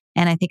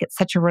 And I think it's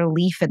such a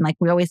relief. And like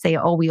we always say,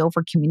 oh, we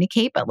over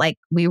communicate, but like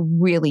we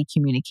really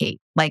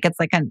communicate. Like it's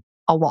like an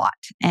a lot.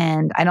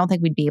 And I don't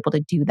think we'd be able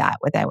to do that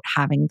without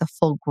having the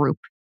full group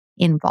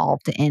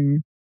involved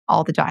in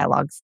all the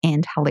dialogues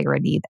and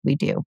hilarity that we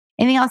do.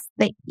 Anything else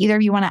that either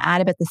of you want to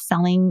add about the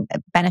selling,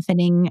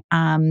 benefiting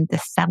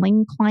the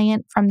selling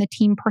client from the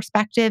team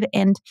perspective?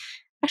 And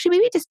actually,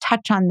 maybe just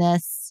touch on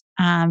this,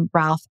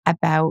 Ralph,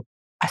 about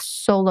a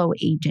solo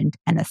agent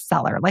and a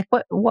seller. Like,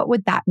 what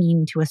would that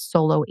mean to a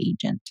solo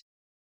agent?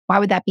 Why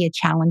would that be a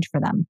challenge for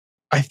them?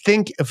 I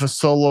think if a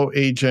solo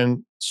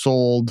agent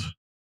sold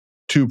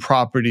 2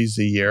 properties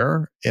a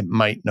year, it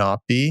might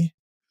not be.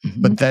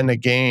 But then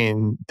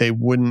again, they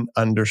wouldn't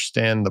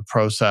understand the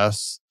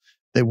process.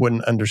 They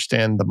wouldn't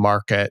understand the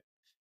market,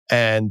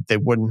 and they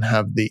wouldn't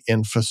have the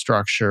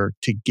infrastructure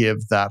to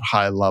give that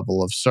high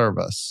level of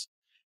service.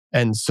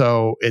 And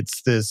so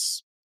it's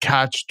this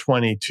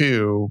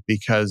catch-22,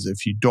 because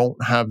if you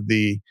don't have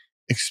the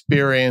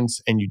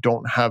experience and you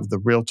don't have the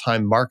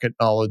real-time market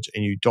knowledge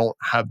and you don't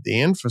have the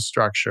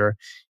infrastructure,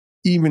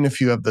 even if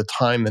you have the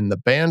time and the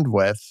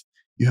bandwidth,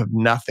 you have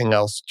nothing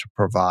else to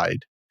provide.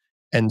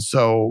 And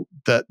so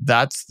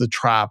that's the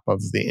trap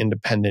of the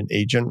independent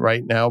agent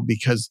right now,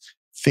 because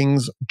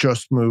things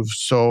just move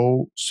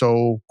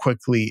so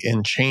quickly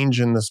and change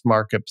in this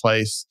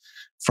marketplace,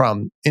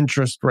 from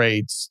interest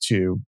rates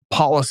to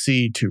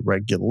policy to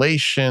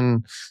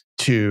regulation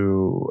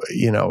to,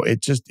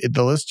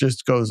 the list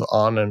just goes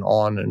on and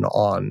on and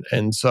on.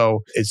 And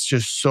so it's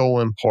just so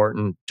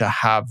important to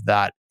have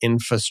that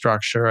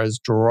infrastructure. As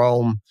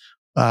Jerome,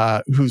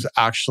 who's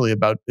actually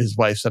his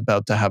wife's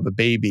about to have a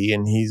baby,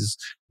 and he's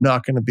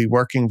not going to be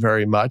working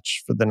very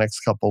much for the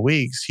next couple of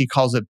weeks. He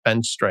calls it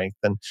bench strength.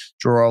 And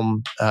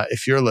Jerome,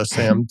 if you're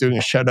listening, I'm doing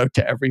a shout out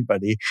to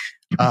everybody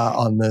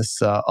on this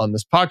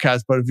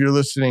podcast. But if you're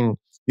listening,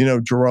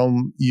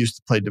 Jerome used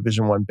to play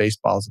Division I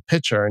baseball as a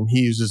pitcher, and he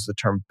uses the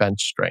term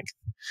bench strength.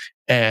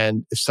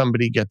 And if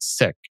somebody gets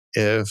sick,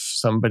 if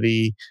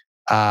somebody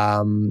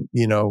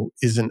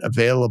isn't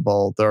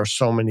available, there are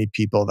so many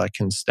people that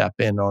can step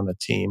in on a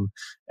team,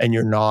 and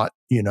you're not,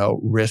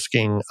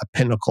 risking a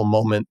pinnacle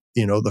moment,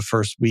 the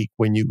first week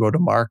when you go to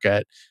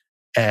market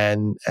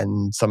and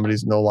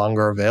somebody's no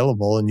longer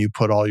available and you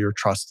put all your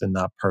trust in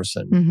that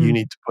person. You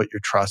need to put your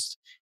trust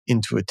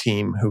into a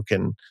team who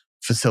can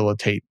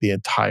facilitate the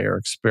entire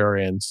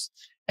experience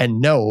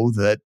and know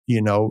that,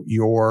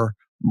 your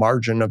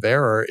margin of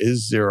error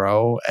is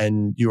 0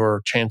 and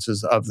your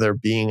chances of there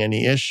being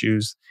any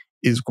issues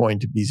is going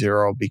to be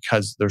 0,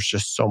 because there's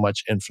just so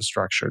much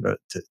infrastructure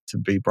to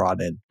be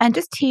brought in. And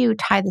just to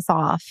tie this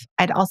off,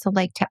 I'd also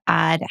like to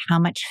add how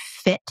much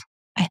fit,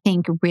 I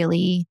think,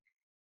 really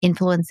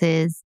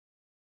influences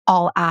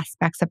all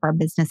aspects of our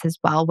business as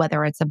well,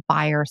 whether it's a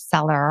buyer,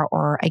 seller,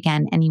 or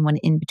again, anyone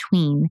in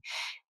between.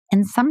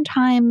 And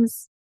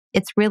sometimes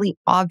it's really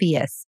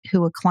obvious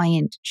who a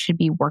client should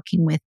be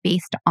working with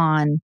based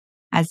on,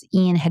 as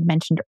Ian had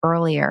mentioned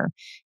earlier,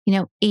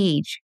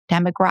 age,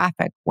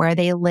 demographic, where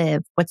they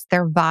live, what's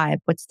their vibe,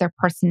 what's their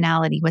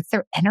personality, what's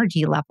their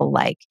energy level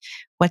like,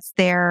 what's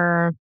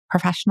their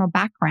professional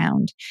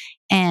background.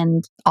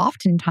 And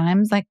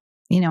oftentimes,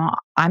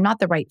 I'm not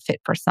the right fit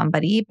for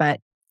somebody, but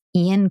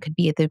Ian could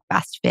be the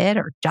best fit,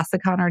 or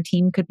Jessica on our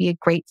team could be a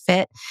great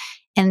fit.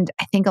 And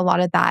I think a lot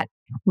of that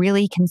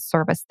really can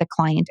service the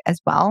client as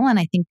well. And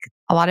I think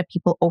a lot of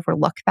people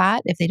overlook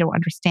that if they don't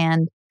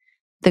understand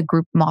the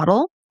group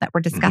model that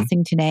we're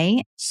discussing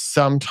today.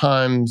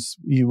 Sometimes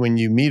when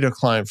you meet a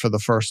client for the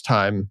first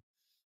time,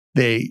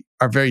 they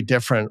are very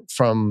different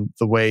from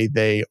the way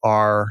they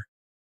are,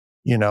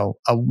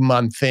 a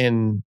month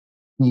in,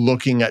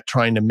 looking at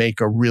trying to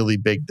make a really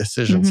big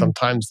decision.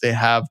 Sometimes they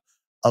have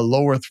a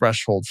lower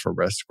threshold for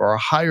risk or a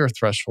higher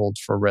threshold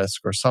for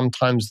risk, or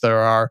sometimes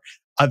there are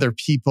other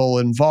people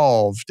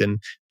involved, and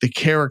the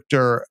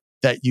character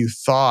that you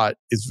thought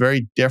is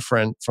very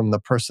different from the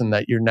person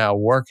that you're now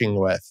working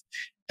with.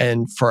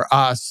 And for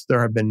us,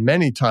 there have been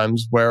many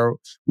times where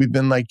we've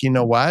been like, you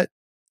know what?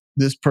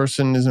 This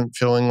person isn't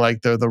feeling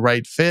like they're the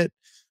right fit.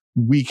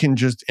 We can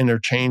just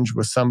interchange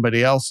with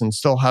somebody else and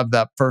still have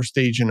that first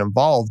agent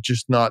involved,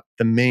 just not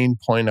the main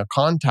point of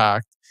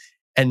contact.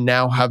 And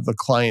now have the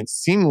client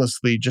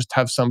seamlessly just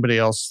have somebody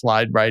else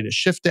slide right, a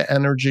shift of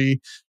energy,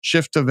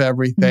 shift of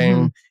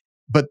everything,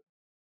 but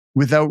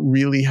without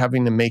really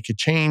having to make a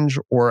change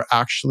or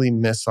actually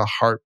miss a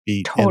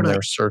heartbeat in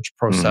their search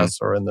process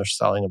or in their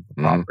selling of the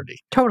property.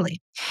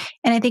 Totally.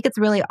 And I think it's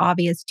really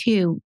obvious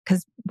too,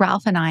 because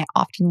Ralph and I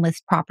often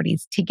list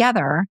properties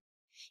together.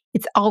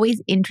 It's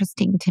always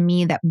interesting to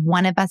me that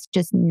one of us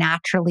just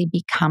naturally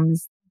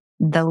becomes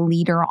the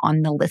leader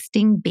on the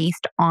listing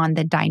based on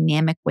the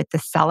dynamic with the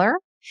seller.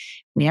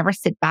 We never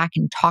sit back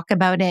and talk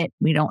about it.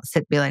 We don't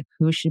be like,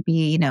 who should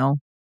be,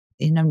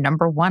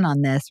 number 1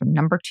 on this or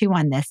number 2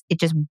 on this. It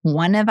just,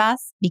 one of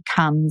us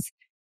becomes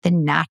the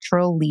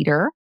natural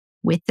leader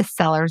with the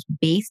sellers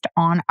based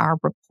on our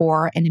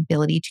rapport and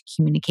ability to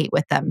communicate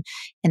with them.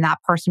 And that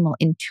person will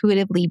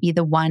intuitively be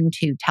the one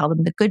to tell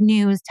them the good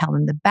news, tell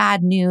them the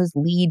bad news,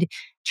 lead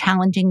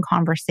challenging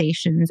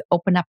conversations,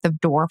 open up the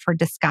door for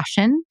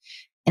discussion.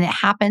 And it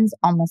happens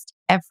almost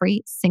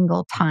every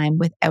single time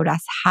without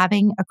us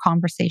having a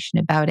conversation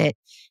about it.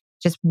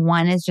 Just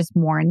one is just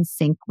more in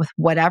sync with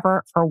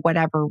whatever, for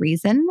whatever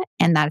reason.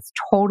 And that's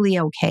totally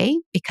okay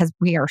because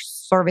we are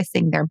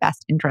servicing their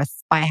best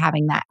interests by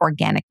having that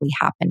organically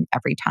happen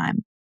every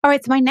time. All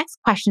right. So my next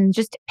question,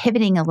 just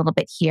pivoting a little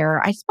bit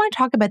here, I just want to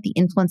talk about the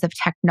influence of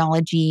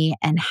technology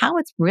and how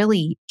it's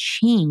really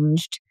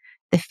changed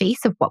the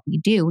face of what we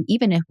do,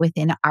 even if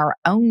within our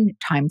own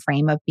time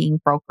frame of being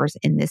brokers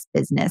in this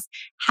business.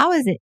 How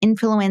has it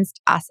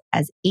influenced us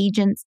as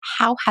agents?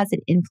 How has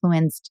it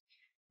influenced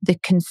the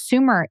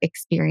consumer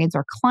experience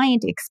or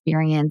client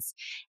experience?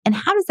 And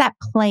how does that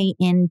play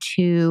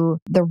into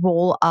the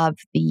role of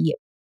the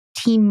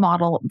team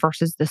model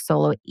versus the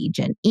solo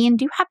agent? Ian,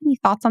 do you have any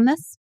thoughts on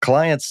this?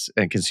 Clients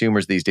and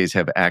consumers these days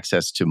have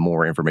access to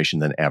more information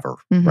than ever,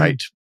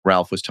 right?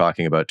 Ralph was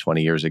talking about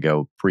 20 years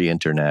ago,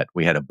 pre-internet,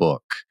 we had a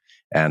book.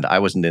 And I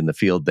wasn't in the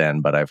field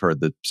then, but I've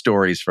heard the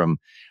stories from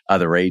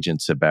other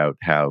agents about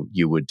how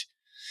you would,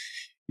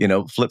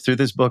 flip through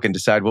this book and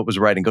decide what was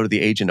right and go to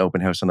the agent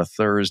open house on a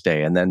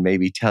Thursday and then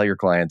maybe tell your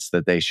clients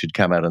that they should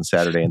come out on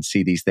Saturday and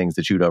see these things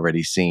that you'd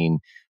already seen,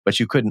 but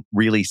you couldn't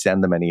really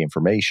send them any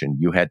information.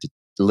 You had to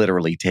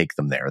literally take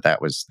them there.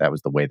 That was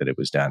the way that it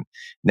was done.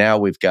 Now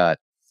we've got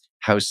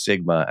House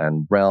Sigma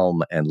and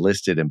Realm and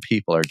Listed, and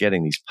people are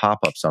getting these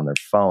pop-ups on their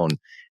phone,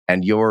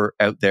 and you're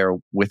out there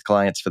with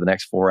clients for the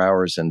next 4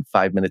 hours, and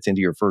 5 minutes into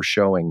your first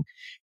showing,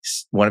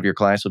 one of your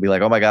clients will be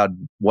like, "Oh my God,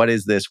 what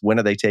is this? When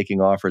are they taking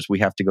offers? We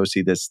have to go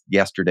see this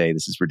yesterday.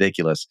 This is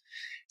ridiculous."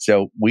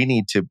 So we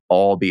need to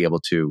all be able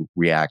to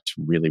react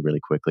really, really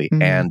quickly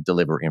and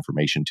deliver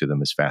information to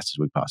them as fast as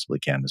we possibly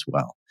can as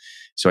well.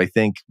 So I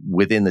think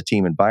within the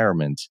team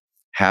environment,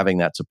 having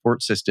that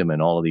support system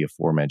and all of the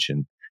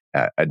aforementioned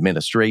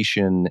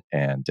administration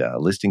and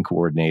listing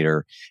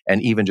coordinator,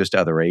 and even just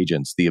other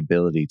agents, the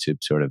ability to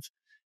sort of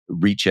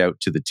reach out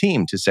to the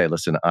team to say,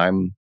 "Listen,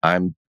 I'm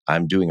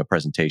doing a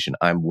presentation.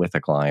 I'm with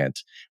a client.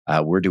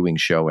 We're doing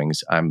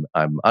showings. I'm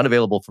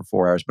unavailable for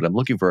 4 hours, but I'm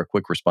looking for a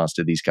quick response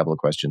to these couple of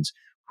questions.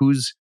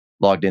 Who's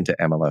logged into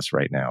MLS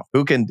right now?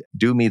 Who can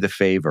do me the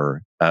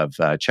favor of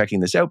checking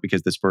this out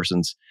because this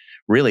person's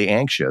really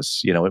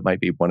anxious? It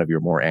might be one of your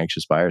more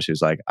anxious buyers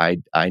who's like,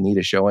 I need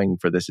a showing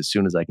for this as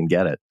soon as I can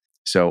get it."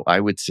 So I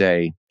would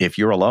say if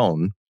you're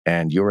alone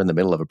and you're in the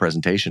middle of a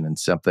presentation and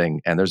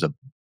there's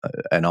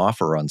an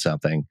offer on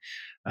something,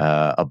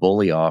 a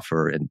bully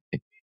offer, and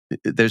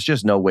there's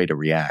just no way to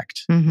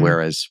react.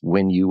 Whereas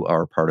when you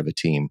are part of a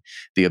team,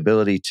 the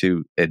ability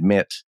to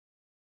admit,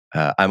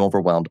 I'm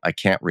overwhelmed, I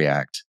can't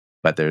react,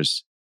 but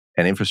there's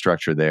an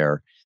infrastructure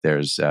there.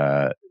 There's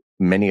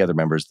many other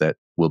members that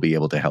will be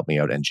able to help me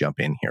out and jump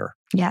in here.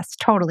 Yes,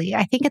 totally.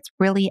 I think it's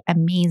really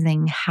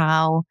amazing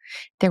how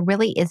there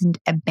really isn't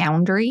a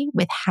boundary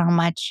with how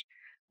much,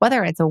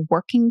 whether it's a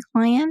working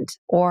client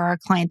or a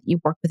client that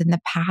you've worked with in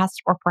the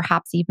past, or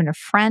perhaps even a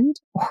friend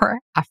or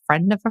a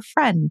friend of a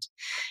friend,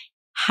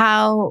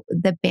 how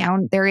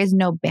there is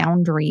no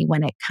boundary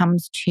when it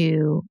comes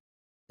to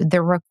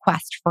the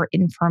request for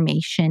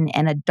information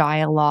and a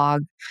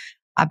dialogue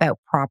about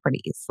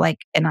properties.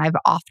 And I've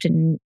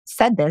often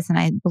said this, and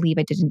I believe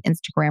I did an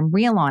Instagram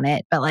reel on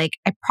it, but I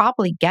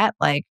probably get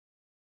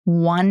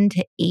 1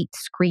 to 8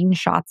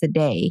 screenshots a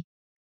day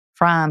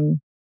from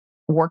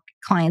work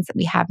clients that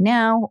we have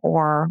now,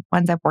 or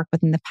ones I've worked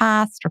with in the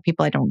past, or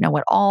people I don't know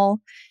at all.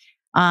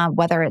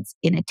 Whether it's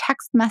in a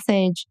text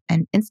message,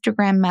 an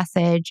Instagram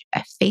message,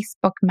 a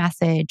Facebook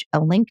message, a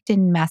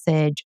LinkedIn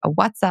message, a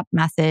WhatsApp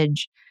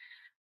message,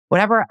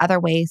 whatever other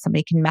way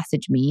somebody can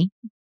message me,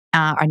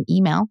 an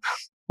email,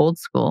 old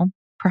school,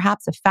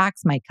 perhaps a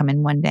fax might come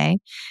in one day,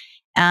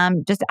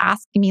 just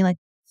asking me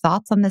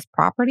thoughts on this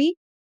property.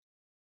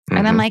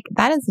 And I'm like,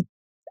 that is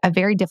a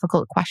very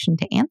difficult question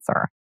to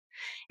answer.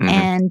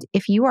 And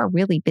if you are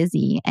really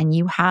busy and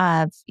you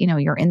have,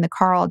 you're in the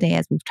car all day,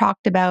 as we've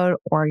talked about,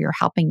 or you're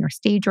helping your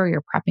stager,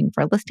 you're prepping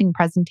for a listing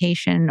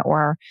presentation,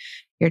 or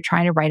you're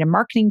trying to write a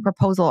marketing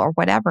proposal, or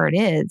whatever it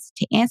is,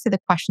 to answer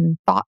the question,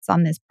 thoughts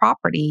on this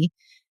property,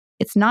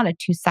 it's not a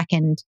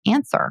 2-second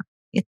answer.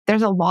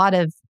 There's a lot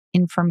of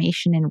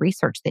information and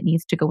research that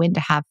needs to go in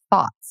to have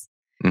thoughts.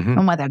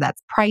 And whether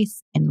that's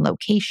price and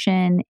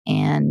location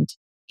and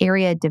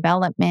area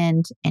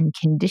development and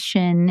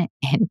condition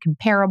and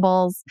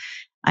comparables.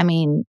 I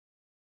mean,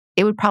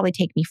 it would probably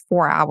take me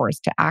 4 hours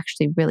to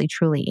actually really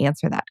truly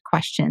answer that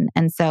question.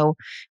 And so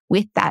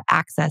with that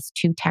access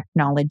to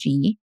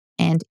technology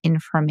and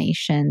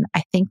information,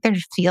 I think there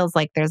feels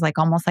like there's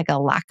almost a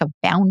lack of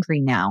boundary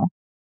now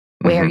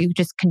where you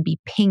just can be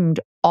pinged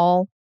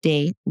all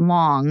day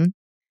long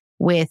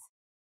with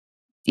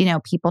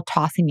people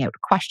tossing out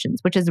questions,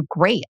 which is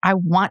great. I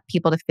want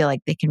people to feel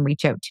like they can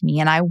reach out to me,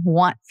 and I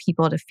want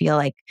people to feel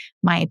like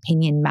my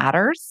opinion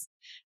matters.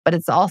 But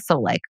it's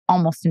also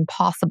almost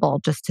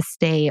impossible just to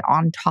stay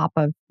on top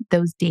of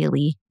those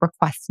daily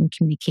requests and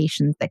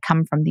communications that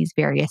come from these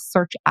various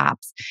search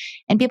apps.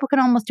 And people can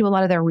almost do a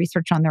lot of their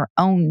research on their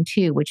own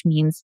too, which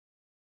means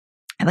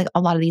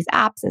a lot of these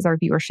apps, as our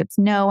viewerships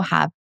know,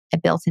 have a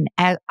built-in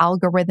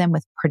algorithm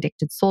with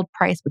predicted sold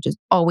price, which is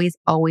always,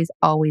 always,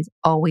 always,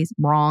 always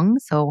wrong.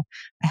 So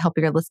I hope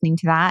you're listening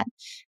to that.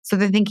 So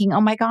they're thinking,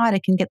 oh my God, I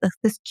can get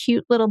this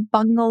cute little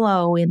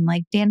bungalow in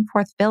like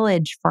Danforth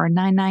Village for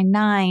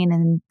 $999,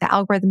 and the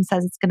algorithm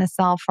says it's going to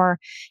sell for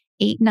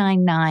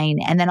 $899.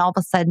 And then all of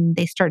a sudden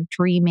they start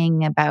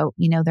dreaming about,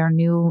 their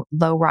new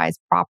low-rise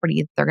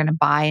property that they're going to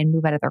buy and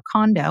move out of their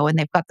condo. And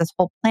they've got this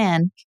whole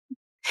plan.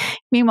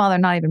 Meanwhile, they're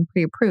not even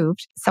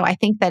pre-approved. So I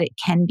think that it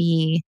can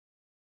be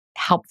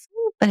helpful,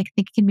 but I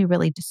think it can be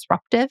really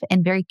disruptive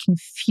and very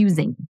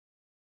confusing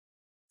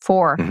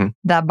for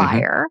the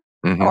buyer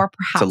or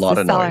perhaps it's a lot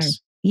the of seller.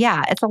 noise.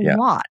 Yeah, it's a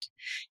lot.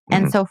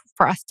 And so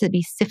for us to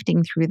be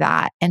sifting through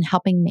that and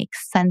helping make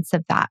sense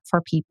of that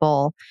for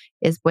people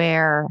is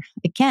where,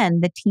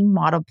 again, the team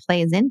model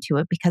plays into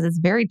it, because it's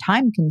very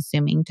time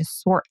consuming to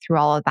sort through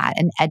all of that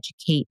and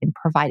educate and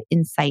provide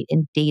insight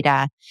and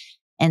data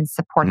and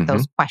support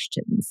those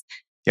questions.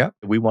 Yeah.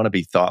 We want to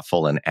be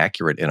thoughtful and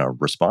accurate in our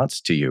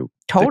response to you,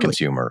 Totally. the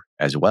consumer,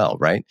 as well,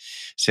 right?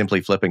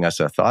 Simply flipping us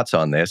thoughts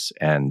on this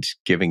and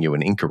giving you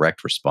an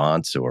incorrect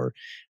response or,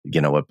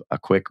 a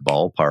quick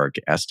ballpark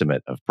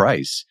estimate of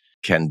price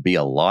can be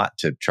a lot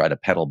to try to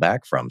pedal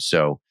back from.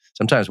 So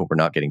sometimes when we're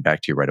not getting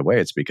back to you right away,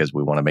 it's because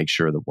we want to make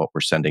sure that what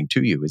we're sending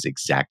to you is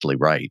exactly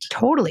right.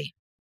 Totally.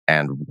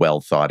 And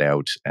well thought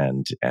out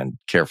and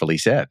carefully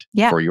said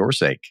for your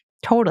sake.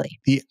 Totally.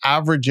 The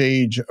average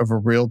age of a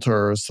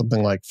realtor is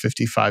something like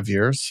 55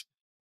 years.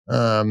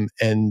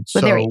 And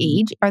so their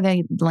age or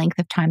the length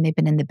of time they've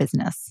been in the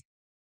business?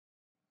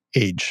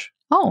 Age.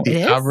 Oh, the it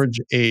is? average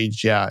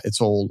age,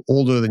 it's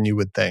older than you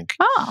would think.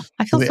 Oh,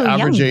 I feel so the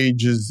young. average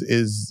age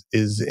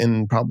is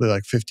in probably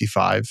like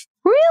 55.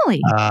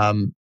 Really?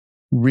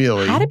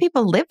 Really? How do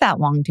people live that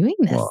long doing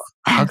this? Well,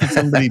 how could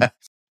somebody?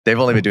 They've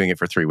only been doing it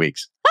for 3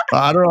 weeks.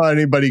 I don't know how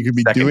anybody could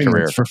be doing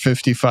career. this for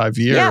 55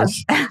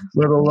 years,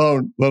 let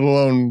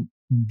alone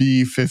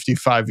be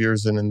 55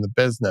 years in the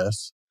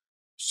business.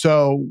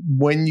 So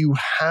when you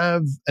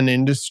have an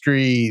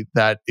industry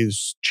that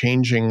is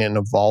changing and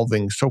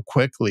evolving so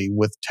quickly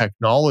with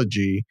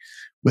technology,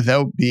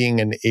 without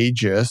being an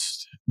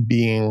ageist,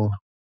 being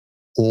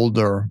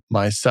older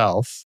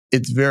myself,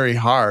 it's very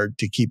hard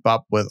to keep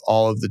up with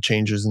all of the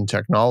changes in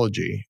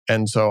technology.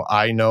 And so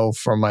I know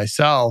for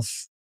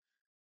myself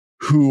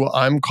who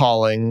I'm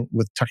calling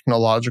with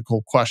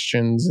technological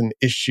questions and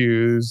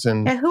issues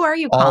and who are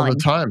you all calling? the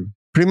time.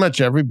 Pretty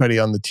much everybody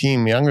on the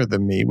team younger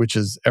than me, which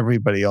is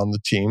everybody on the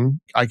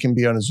team. I can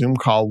be on a Zoom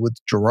call with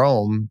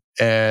Jerome,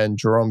 and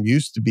Jerome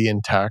used to be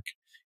in tech.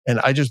 And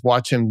I just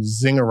watch him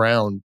zing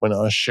around when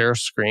on a share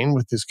screen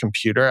with his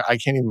computer. I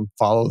can't even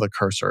follow the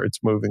cursor. It's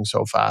moving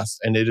so fast.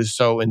 And it is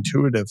so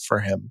intuitive for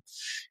him.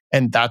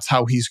 And that's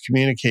how he's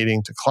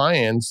communicating to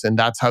clients. And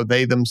that's how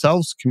they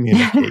themselves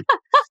communicate.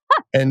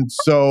 And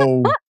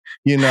so,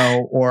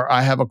 or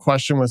I have a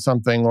question with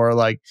something, or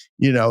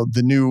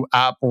the new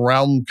app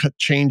Realm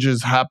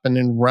changes happen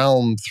in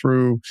Realm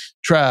through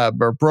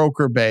Treb or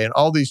Broker Bay, and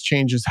all these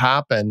changes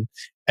happen.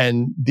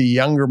 And the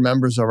younger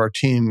members of our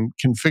team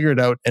can figure it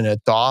out and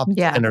adopt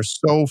and are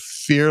so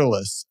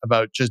fearless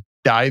about just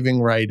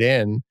diving right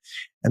in.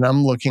 And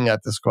I'm looking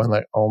at this going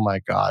like, oh my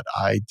God,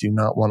 I do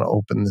not want to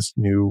open this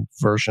new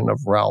version of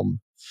Realm.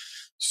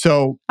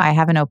 So I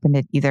haven't opened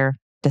it either,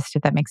 just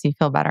if that makes you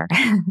feel better.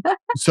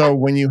 So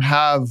when you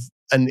have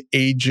an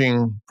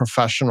aging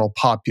professional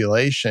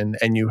population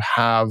and you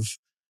have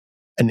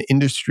an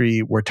industry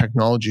where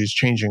technology is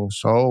changing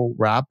so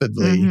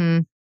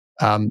rapidly,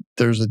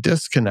 there's a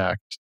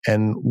disconnect.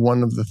 And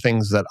one of the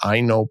things that I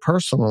know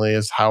personally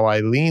is how I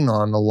lean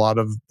on a lot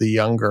of the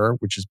younger,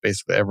 which is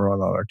basically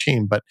everyone on our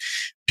team, but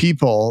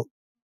people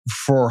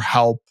for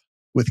help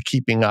with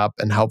keeping up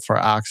and help for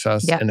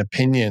access and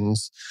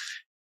opinions.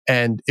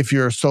 And if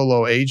you're a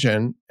solo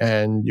agent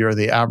and you're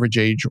the average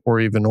age or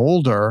even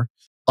older,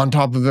 on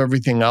top of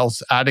everything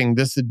else, adding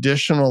this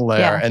additional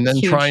layer and then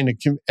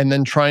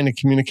trying to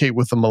communicate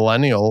with a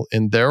millennial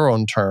in their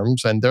own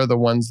terms, and they're the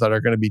ones that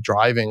are going to be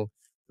driving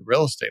the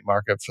real estate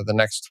market for the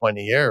next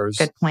 20 years.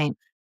 Good point.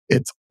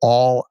 It's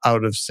all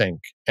out of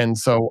sync. And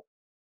so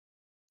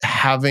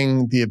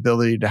having the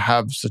ability to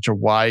have such a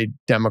wide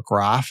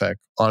demographic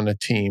on a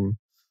team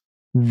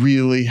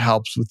really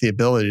helps with the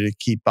ability to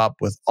keep up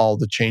with all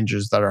the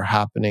changes that are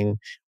happening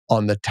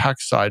on the tech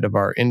side of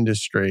our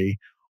industry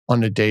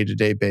on a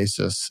day-to-day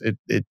basis.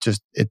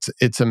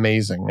 It's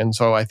amazing. And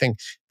so I think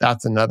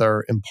that's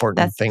another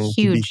important thing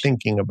to be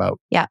thinking about.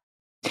 Yeah.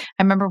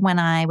 I remember when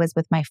I was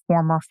with my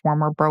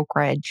former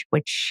brokerage,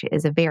 which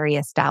is a very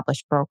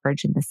established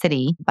brokerage in the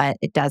city, but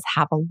it does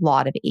have a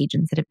lot of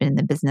agents that have been in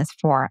the business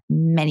for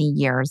many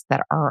years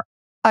that are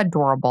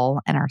adorable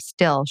and are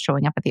still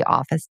showing up at the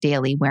office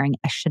daily wearing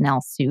a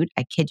Chanel suit.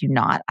 I kid you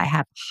not. I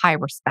have high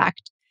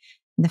respect.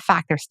 And the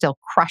fact they're still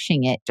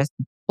crushing it just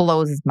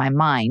blows my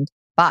mind,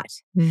 but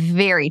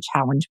very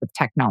challenged with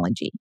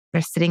technology.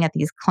 They're sitting at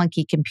these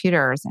clunky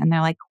computers and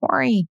they're like,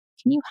 Corey,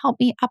 can you help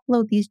me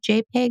upload these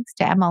JPEGs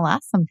to MLS?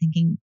 I'm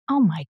thinking,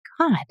 oh my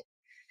God,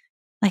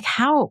 like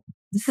how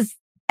this is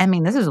I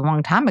mean, this is a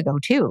long time ago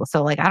too.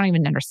 So like, I don't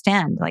even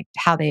understand like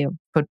how they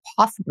could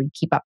possibly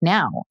keep up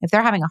now. If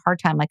they're having a hard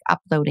time like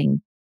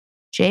uploading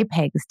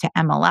JPEGs to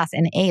MLS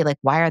and like,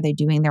 why are they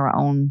doing their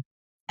own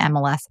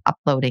MLS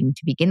uploading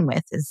to begin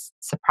with is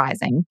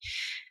surprising.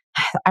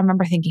 I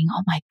remember thinking,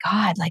 oh my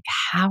God, like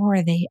how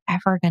are they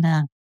ever going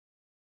to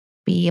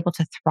be able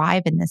to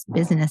thrive in this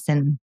business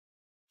in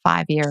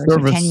 5 years or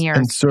 10 years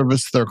and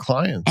service their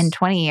clients and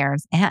 20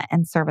 years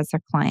and service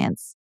their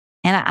clients?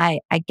 And I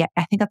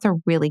think that's a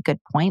really good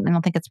point. I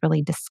don't think it's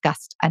really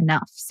discussed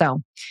enough.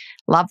 So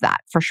love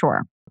that for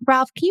sure.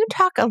 Ralph, can you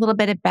talk a little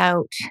bit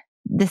about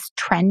this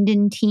trend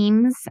in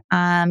teams?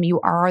 You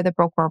are the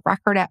broker of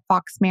record at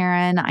Fox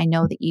Marin. I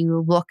know that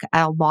you look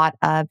at a lot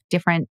of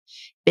different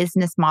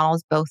business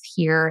models, both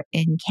here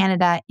in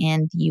Canada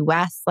and the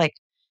US. Like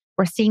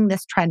we're seeing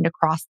this trend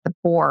across the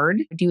board.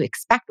 Do you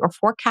expect or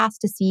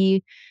forecast to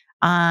see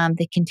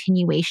the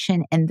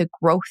continuation and the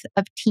growth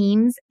of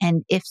teams?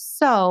 And if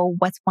so,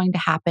 what's going to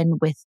happen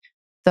with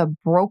the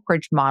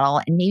brokerage model,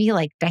 and maybe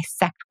like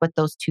dissect what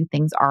those two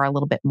things are a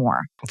little bit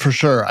more? For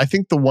sure. I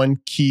think the one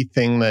key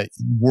thing that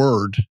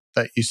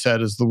you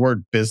said is the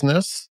word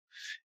business,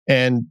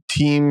 and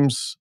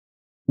teams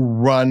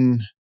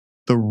run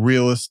the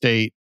real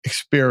estate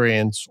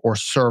experience or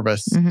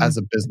service as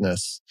a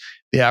business.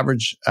 The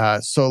average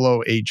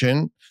solo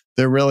agent,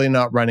 they're really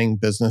not running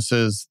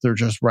businesses. They're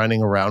just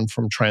running around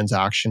from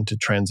transaction to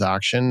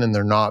transaction, and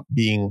they're not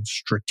being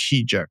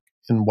strategic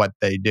in what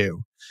they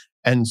do.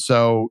 And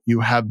so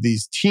you have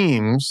these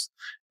teams,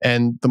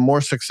 and the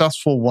more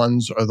successful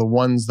ones are the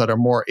ones that are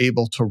more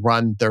able to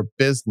run their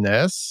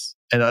business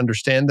and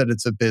understand that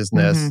it's a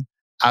business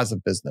as a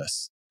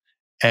business.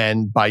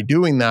 And by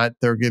doing that,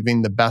 they're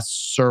giving the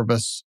best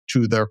service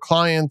to their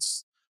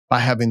clients by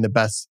having the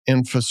best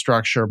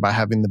infrastructure, by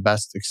having the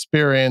best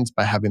experience,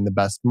 by having the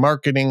best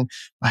marketing,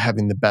 by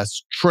having the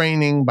best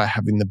training, by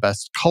having the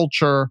best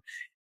culture,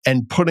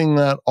 and putting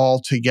that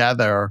all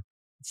together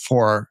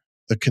for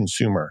the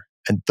consumer.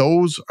 And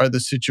those are the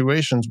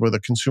situations where the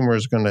consumer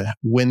is going to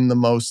win the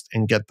most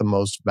and get the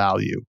most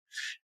value.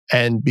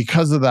 And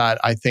because of that,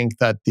 I think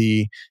that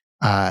the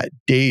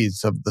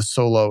days of the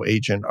solo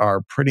agent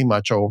are pretty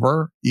much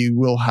over. You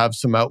will have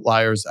some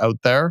outliers out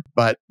there,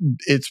 but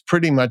it's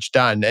pretty much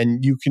done.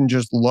 And you can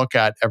just look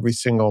at every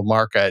single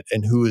market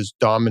and who is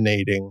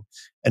dominating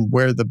and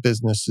where the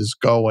business is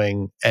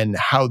going and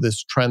how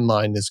this trend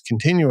line is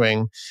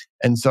continuing.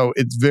 And so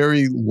it's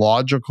very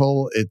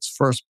logical, it's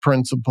first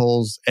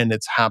principles, and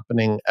it's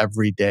happening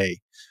every day.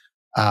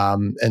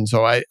 And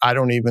so I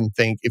don't even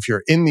think if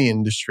you're in the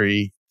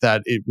industry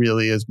that it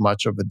really is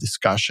much of a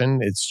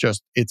discussion.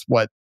 It's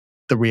what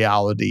the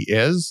reality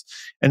is.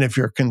 And if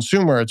you're a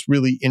consumer, it's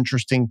really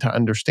interesting to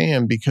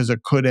understand because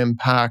it could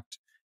impact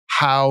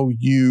how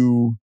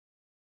you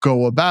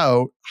go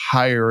about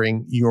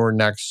hiring your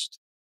next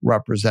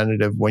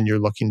representative when you're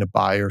looking to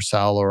buy or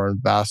sell or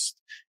invest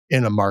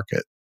in a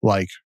market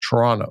like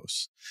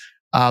Toronto's.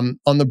 On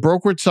the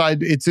brokerage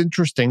side, it's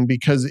interesting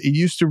because it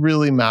used to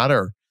really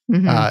matter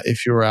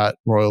if you were at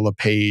Royal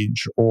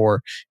LePage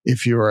or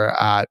if you were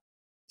at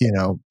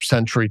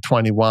Century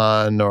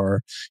 21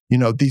 or,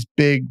 these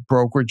big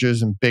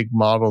brokerages and big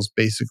models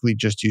basically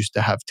just used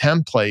to have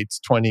templates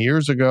 20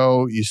 years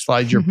ago. You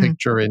slide your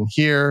picture in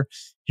here.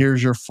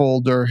 Here's your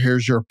folder.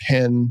 Here's your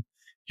PIN.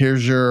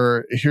 Here's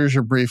your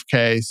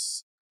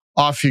briefcase.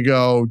 Off you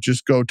go.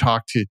 Just go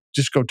talk to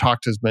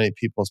as many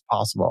people as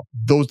possible.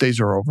 Those days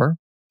are over.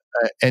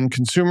 And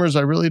consumers,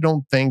 I really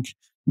don't think,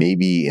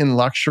 maybe in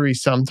luxury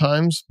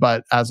sometimes,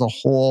 but as a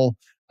whole,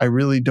 I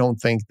really don't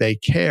think they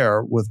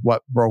care with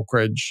what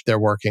brokerage they're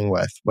working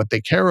with. What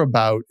they care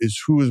about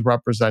is who is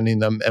representing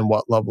them and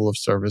what level of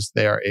service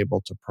they are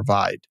able to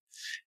provide.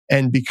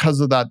 And because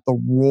of that, the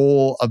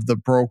role of the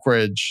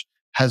brokerage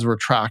has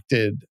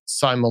retracted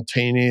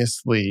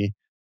simultaneously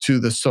to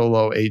the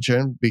solo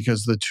agent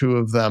because the two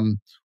of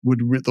them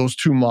those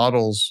two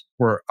models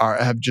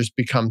have just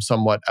become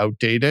somewhat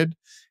outdated.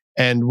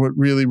 And what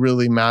really,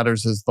 really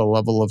matters is the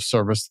level of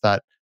service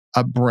that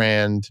a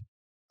brand,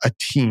 a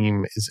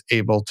team is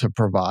able to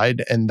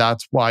provide. And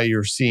that's why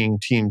you're seeing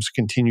teams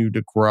continue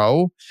to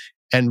grow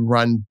and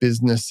run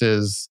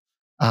businesses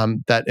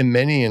that in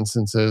many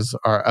instances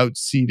are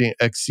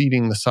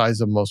exceeding the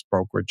size of most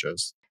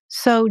brokerages.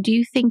 So do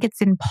you think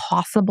it's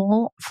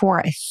impossible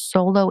for a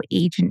solo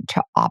agent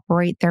to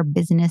operate their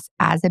business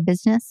as a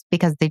business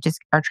because they just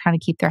are trying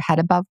to keep their head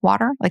above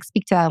water? Like,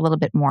 speak to that a little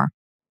bit more.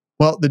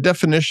 Well, the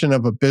definition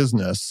of a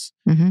business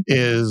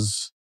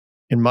is,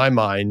 in my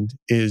mind,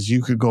 is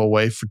you could go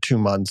away for 2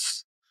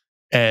 months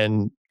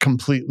and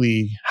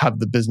completely have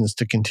the business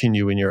to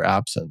continue in your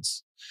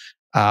absence.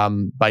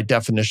 By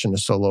definition, a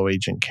solo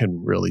agent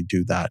can really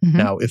do that.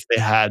 Now, if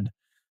they had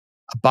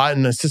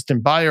an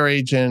assistant buyer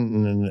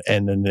agent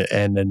and an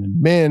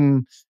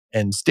admin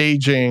and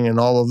staging and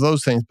all of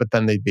those things, but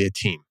then they'd be a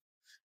team.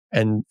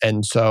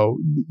 And so,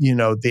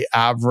 the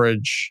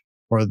average,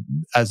 or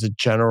as a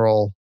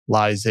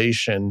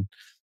generalization,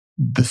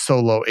 the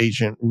solo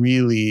agent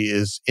really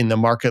is in the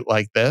market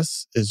like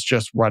this is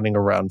just running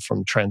around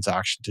from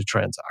transaction to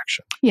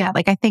transaction. Yeah,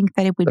 like I think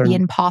that it would be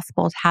They're-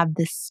 impossible to have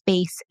the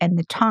space and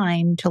the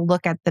time to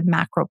look at the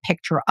macro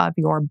picture of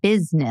your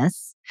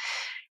business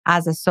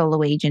as a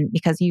solo agent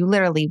because you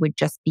literally would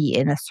just be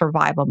in a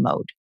survival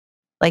mode.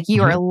 Like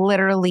you are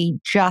literally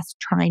just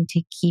trying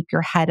to keep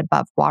your head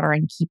above water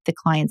and keep the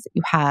clients that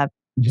you have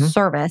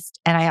serviced.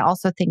 And I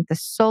also think the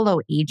solo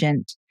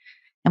agent,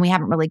 and we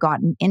haven't really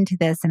gotten into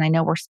this, and I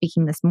know we're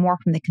speaking this more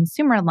from the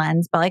consumer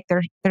lens, but like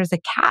there's a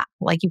cap.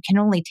 Like you can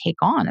only take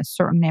on a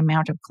certain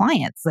amount of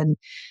clients and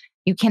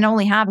you can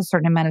only have a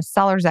certain amount of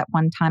sellers at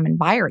one time and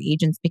buyer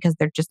agents because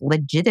there just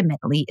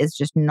legitimately is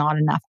just not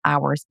enough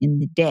hours in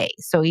the day.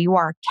 So you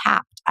are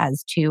capped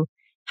as to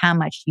how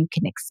much you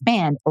can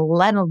expand,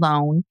 let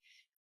alone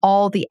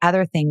all the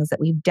other things that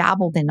we've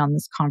dabbled in on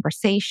this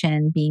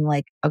conversation, being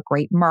like a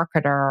great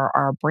marketer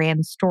or a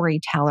brand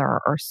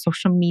storyteller or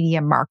social media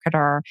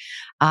marketer,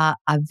 a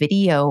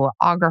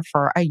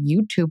videographer, a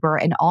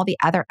YouTuber, and all the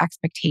other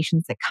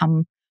expectations that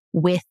come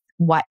with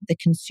what the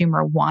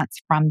consumer wants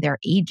from their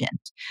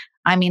agent.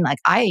 I mean, like,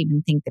 I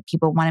even think that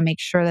people want to make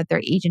sure that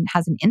their agent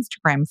has an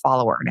Instagram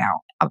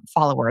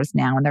followers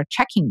now, and they're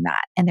checking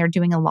that, and they're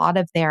doing a lot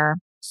of their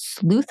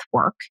sleuth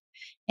work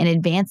in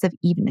advance of,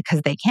 even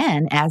because they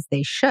can, as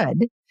they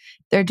should,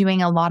 they're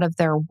doing a lot of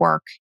their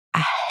work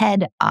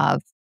ahead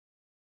of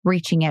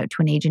reaching out to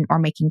an agent or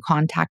making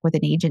contact with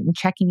an agent and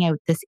checking out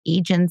this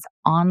agent's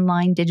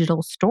online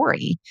digital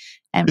story.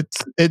 And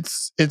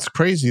it's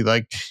crazy.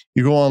 Like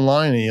you go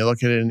online and you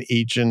look at an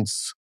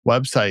agent's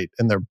website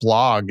and their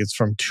blog is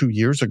from 2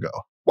 years ago.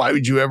 Why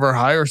would you ever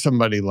hire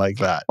somebody like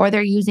that? Or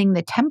they're using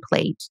the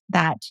template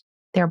that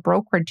their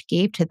brokerage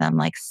gave to them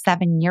like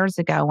 7 years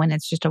ago when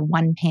it's just a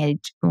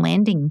one-page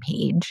landing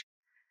page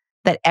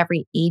that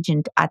every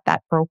agent at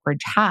that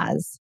brokerage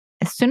has.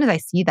 As soon as I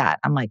see that,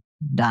 I'm like,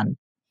 done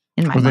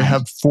in my mind. They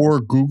have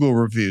 4 Google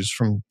reviews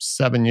from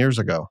 7 years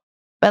ago.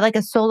 But like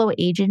a solo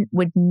agent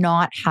would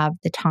not have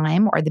the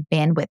time or the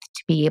bandwidth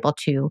to be able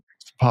to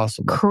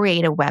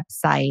create a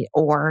website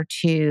or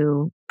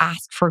to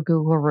ask for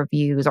Google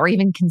reviews or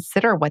even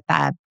consider what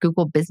that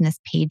Google business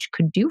page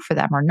could do for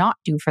them or not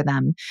do for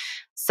them.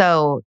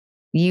 So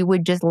you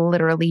would just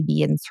literally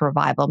be in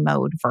survival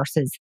mode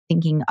versus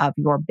thinking of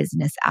your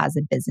business as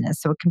a business.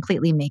 So it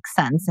completely makes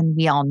sense. And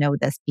we all know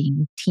this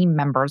being team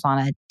members on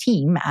a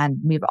team, and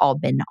we've all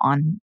been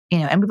on,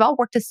 and we've all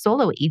worked as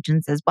solo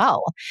agents as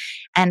well.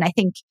 And I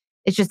think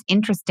it's just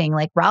interesting.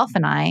 Like Ralph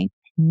and I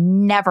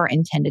never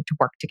intended to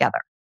work together.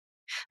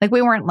 Like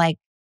we weren't like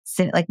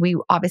we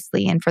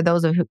obviously, and for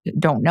those of who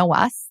don't know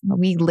us,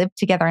 we lived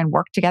together and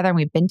worked together, and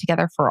we've been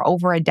together for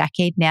over a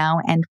decade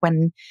now. And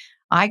when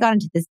I got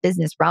into this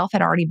business, Ralph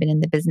had already been in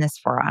the business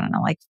for, I don't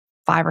know, like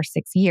 5 or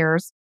 6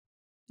 years.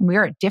 We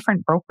were at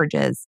different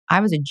brokerages.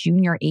 I was a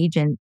junior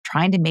agent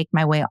trying to make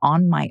my way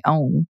on my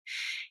own.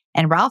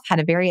 And Ralph had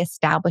a very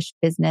established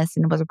business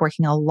and was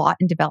working a lot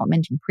in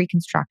development and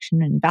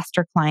pre-construction and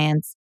investor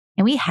clients.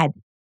 And we had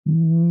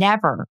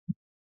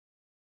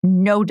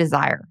no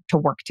desire to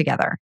work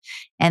together.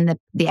 And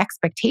the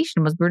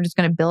expectation was we were just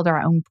going to build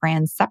our own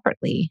brands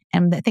separately.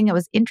 And the thing that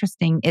was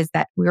interesting is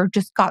that we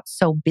just got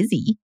so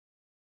busy,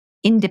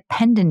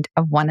 independent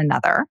of one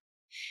another,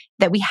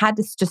 that we had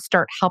to just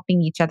start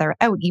helping each other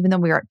out, even though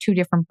we were at 2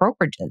 different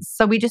brokerages.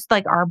 So we just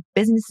like, our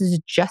businesses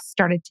just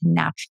started to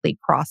naturally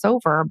cross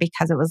over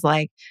because it was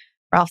like,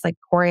 Ralph's like,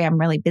 Corey, I'm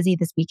really busy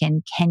this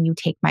weekend. Can you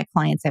take my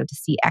clients out to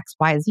see X,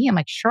 Y, Z? I'm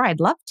like, sure,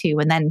 I'd love to.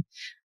 And then,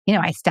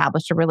 I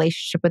established a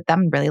relationship with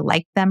them, really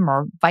liked them,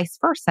 or vice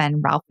versa.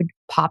 And Ralph would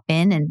pop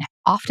in and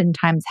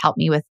oftentimes help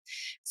me with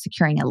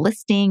securing a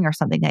listing or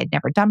something I'd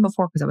never done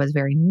before because I was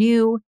very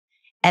new.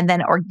 And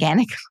then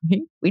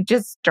organically, we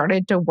just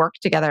started to work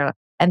together,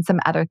 and some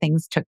other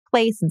things took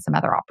place and some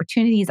other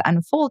opportunities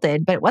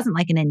unfolded, but it wasn't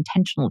like an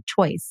intentional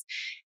choice.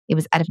 It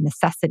was out of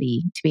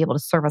necessity to be able to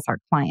service our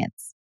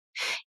clients.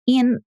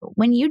 Ian,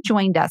 when you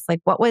joined us,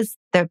 like what was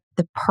the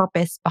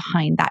purpose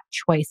behind that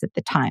choice at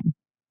the time?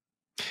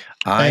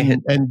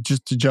 And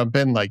just to jump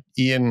in, like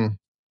Ian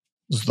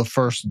was the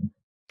first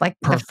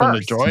person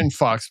to join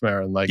Fox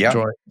Marin.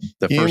 The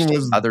first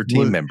other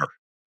team member.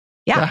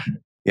 Yeah.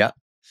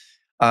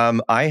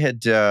 I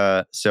had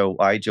so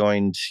I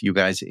joined you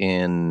guys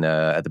in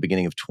at the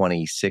beginning of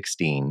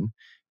 2016,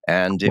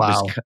 and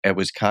it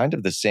was kind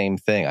of the same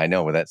thing. I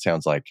know that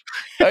sounds like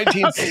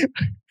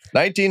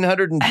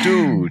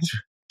 1902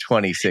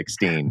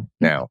 2016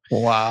 now.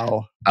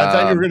 Wow. I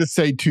thought you were going to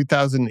say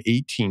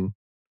 2018.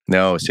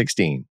 No,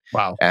 16.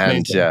 Wow.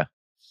 And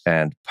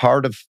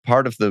part of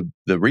the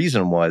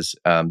reason was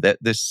that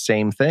this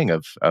same thing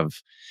of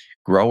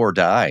grow or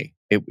die.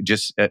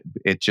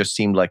 It just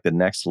seemed like the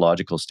next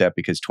logical step,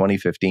 because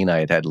 2015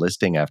 I had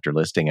listing after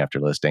listing after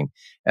listing,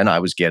 and I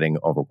was getting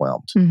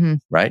overwhelmed. Mm-hmm.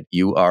 Right?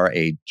 You are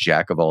a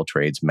jack of all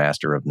trades,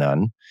 master of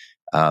none.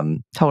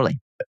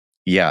 Totally.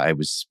 Yeah, it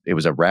was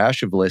a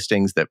rash of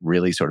listings that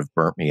really sort of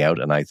burnt me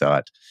out, and I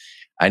thought,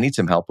 I need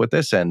some help with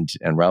this. And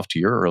Ralph, to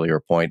your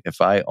earlier point,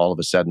 if I all of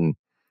a sudden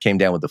came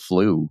down with the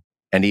flu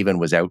and even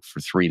was out for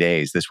 3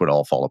 days, this would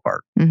all fall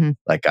apart. Mhm.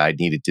 Like I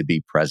needed to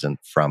be present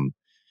from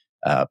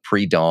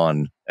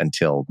pre-dawn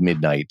until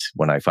midnight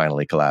when I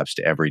finally collapsed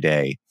every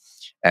day.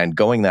 And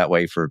going that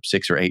way for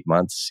 6 or 8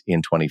 months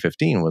in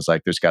 2015 was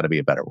like, there's got to be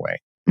a better way.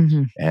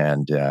 Mhm.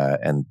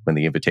 And when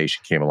the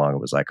invitation came along,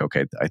 it was like,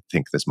 okay, I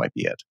think this might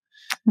be it.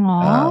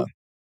 Aw,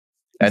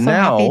 And so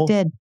happy now it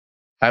did.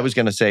 I was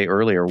going to say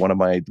earlier, one of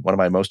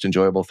my most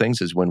enjoyable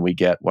things is when we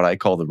get what I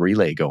call the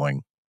relay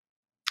going,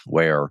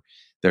 where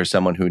there's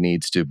someone who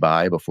needs to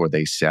buy before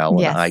they sell, and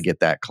Yes. I get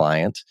that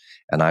client,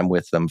 and I'm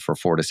with them for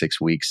 4 to 6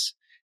 weeks,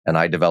 and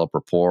I develop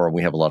rapport, and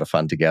we have a lot of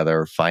fun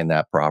together, find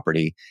that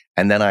property,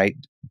 and then I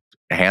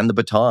hand the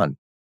baton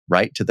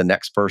right to the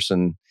next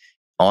person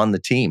on the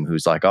team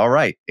who's like, all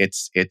right,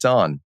 it's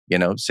on,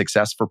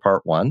 success for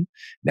part 1.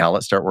 Now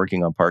let's start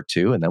working on part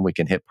 2, and then we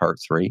can hit part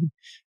 3.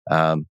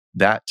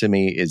 That to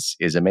me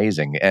is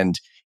amazing. And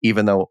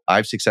even though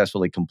I've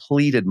successfully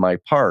completed my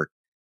part,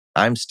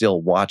 I'm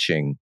still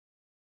watching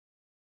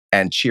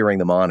and cheering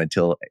them on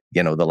until,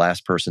 the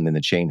last person in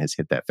the chain has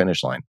hit that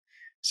finish line.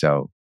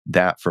 So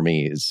that for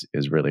me is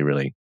really,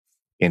 really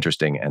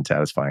interesting and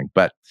satisfying.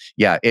 But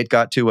yeah, it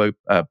got to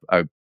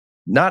a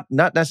not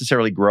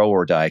necessarily grow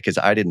or die, because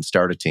I didn't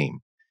start a team,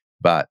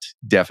 but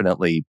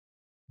definitely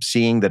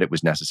seeing that it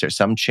was necessary.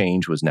 Some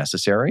change was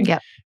necessary.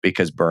 Yep.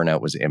 Because burnout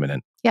was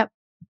imminent. Yep.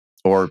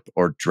 Or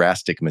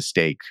drastic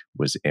mistake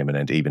was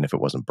imminent, even if it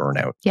wasn't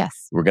burnout.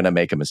 Yes. We're going to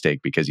make a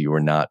mistake because you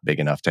were not big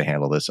enough to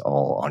handle this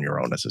all on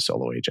your own as a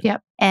solo agent.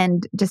 Yep.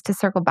 And just to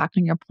circle back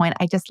on your point,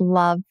 I just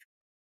love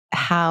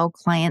how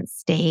clients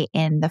stay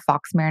in the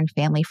Fox Marin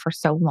family for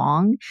so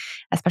long,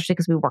 especially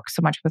because we work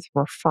so much with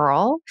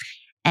referral.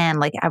 And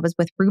like I was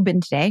with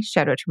Ruben today.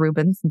 Shout out to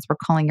Ruben, since we're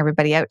calling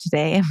everybody out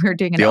today. And we were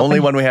doing the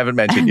only one we haven't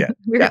mentioned yet.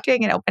 We were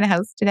doing an open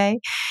house today.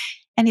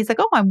 And he's like,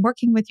 oh, I'm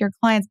working with your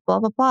clients, blah,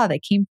 blah, blah. They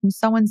came from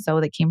so-and-so.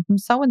 They came from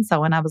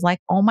so-and-so. And I was like,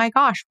 oh my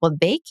gosh, well,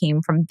 they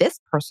came from this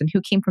person who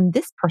came from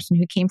this person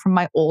who came from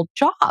my old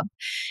job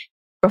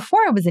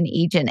before I was an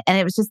agent. And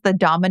it was just the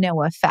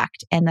domino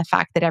effect and the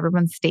fact that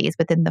everyone stays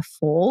within the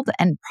fold.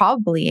 And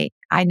probably,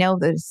 I know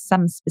there's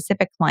some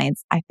specific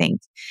clients, I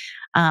think,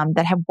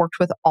 that have worked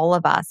with all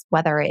of us,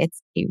 whether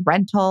it's a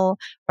rental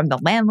from the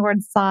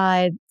landlord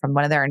side, from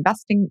one of their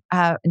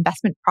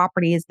investment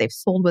properties, they've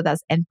sold with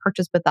us and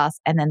purchased with us,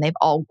 and then they've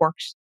all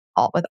worked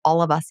with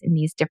all of us in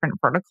these different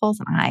verticals.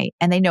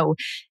 And they know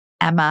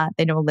Emma,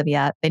 they know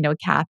Olivia, they know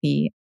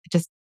Kathy. It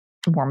just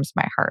warms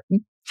my heart.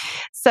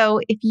 So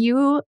if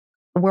you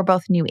were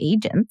both new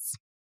agents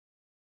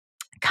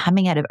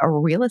coming out of a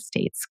real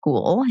estate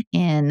school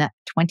in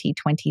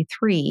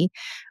 2023,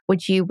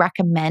 would you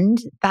recommend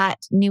that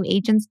new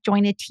agents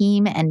join a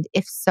team? And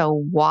if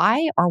so,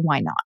 why or why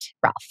not,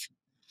 Ralph?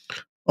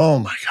 Oh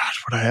my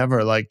gosh, would I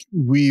ever?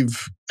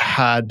 We've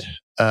had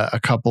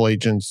a couple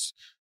agents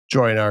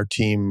join our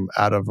team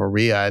out of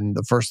AREA. And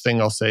the first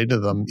thing I'll say to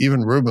them,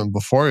 even Ruben,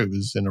 before he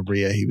was in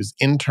AREA, he was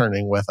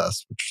interning with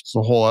us, which is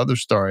a whole other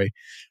story.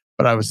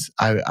 But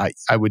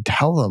I would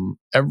tell them,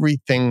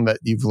 everything that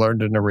you've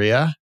learned in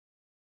AREA,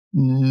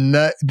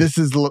 this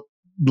is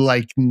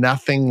like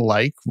nothing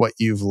like what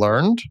you've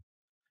learned.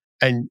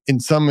 And in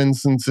some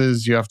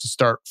instances, you have to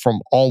start from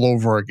all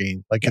over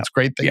again. It's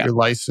great that you're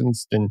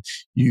licensed and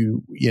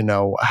you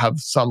have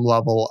some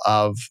level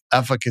of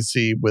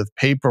efficacy with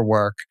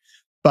paperwork.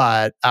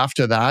 But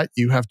after that,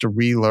 you have to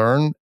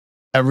relearn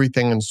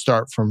everything and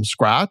start from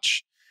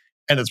scratch.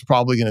 And it's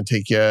probably going to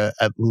take you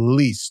at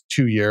least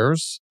 2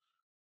 years,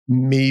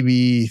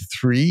 maybe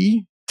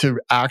 3, to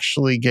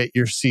actually get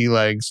your sea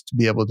legs to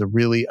be able to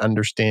really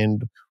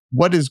understand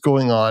what is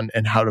going on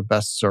and how to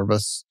best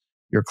service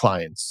your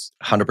clients.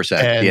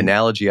 100%. The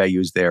analogy I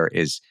use there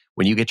is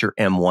when you get your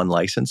M1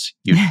 license,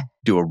 you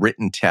do a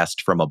written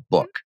test from a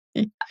book.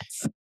 Yes.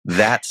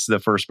 That's the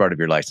first part of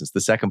your license.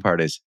 The second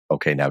part is,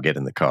 okay, now get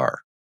in the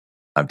car.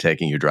 I'm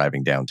taking you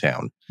driving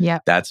downtown. Yeah.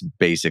 That's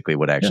basically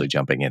what actually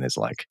jumping in is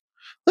like.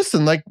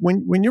 Listen,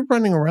 when you're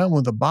running around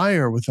with a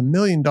buyer with $1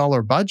 million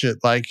budget,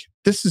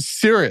 this is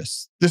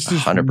serious. This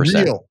is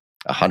 100%. real.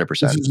 100%.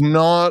 This is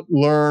not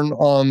learn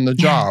on the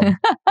job.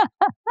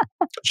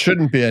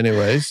 Shouldn't be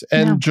anyways.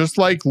 And just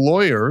like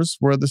lawyers,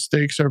 where the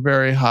stakes are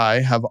very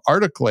high, have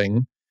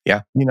articling.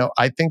 Yeah.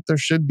 I think there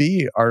should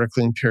be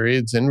articling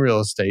periods in real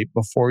estate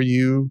before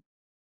you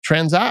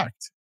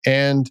transact.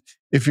 And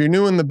if you're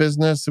new in the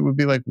business, it would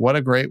be like, what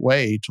a great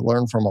way to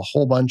learn from a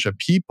whole bunch of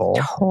people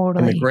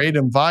in a great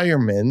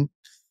environment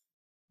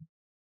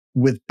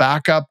with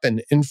backup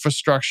and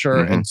infrastructure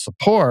and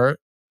support,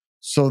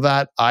 so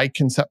that I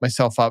can set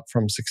myself up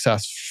from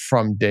success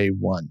from day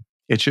one.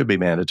 It should be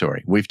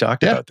mandatory. We've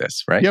talked about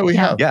this, right? Yeah, we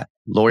have. Yeah.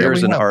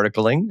 Lawyers and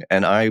articling.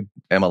 And I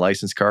am a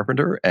licensed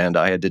carpenter, and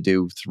I had to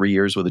do 3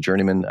 years with a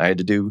journeyman. I had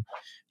to do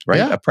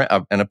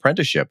an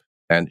apprenticeship.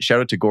 And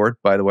shout out to Gord,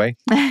 by the way.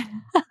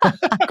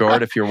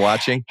 Gord, if you're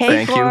watching,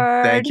 hey,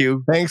 thank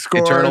you. Thanks,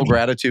 Gord. Eternal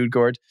gratitude,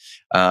 Gord.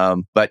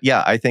 But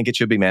yeah, I think it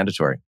should be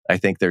mandatory. I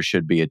think there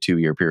should be a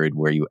 2-year period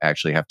where you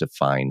actually have to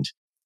find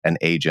an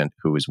agent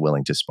who is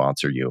willing to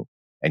sponsor you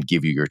and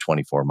give you your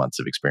 24 months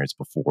of experience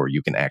before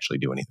you can actually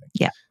do anything.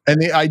 Yeah.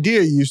 And the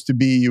idea used to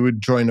be you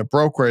would join a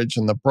brokerage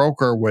and the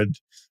broker would,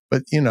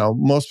 but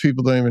most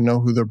people don't even know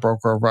who their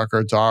broker of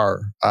records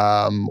are,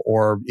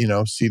 or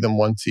see them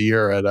once a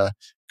year at a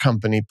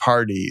company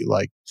party.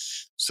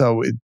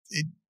 So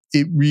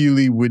it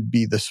really would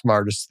be the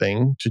smartest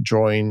thing to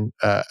join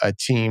a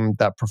team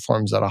that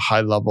performs at a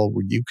high level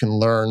where you can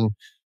learn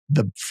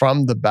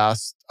from the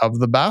best of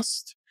the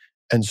best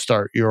and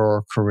start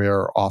your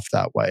career off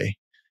that way.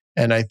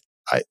 And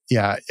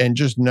and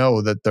just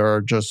know that there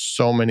are just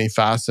so many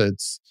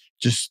facets.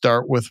 Just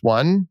start with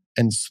one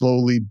and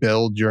slowly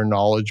build your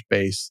knowledge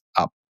base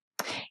up.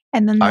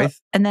 And then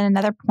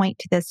another point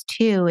to this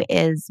too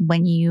is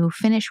when you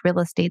finish real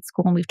estate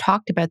school, and we've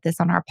talked about this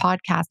on our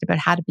podcast about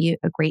how to be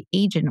a great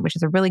agent, which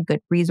is a really good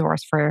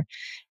resource for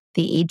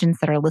the agents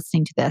that are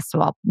listening to this.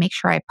 So I'll make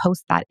sure I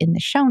post that in the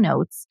show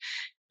notes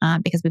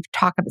because we've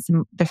talked about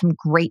there's some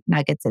great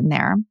nuggets in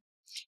there.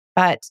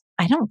 But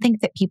I don't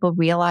think that people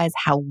realize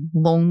how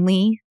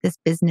lonely this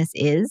business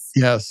is.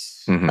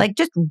 Yes. Mm-hmm. Like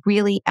just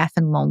really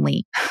effing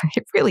lonely.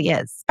 It really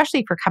is,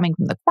 especially if you're coming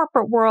from the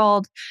corporate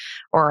world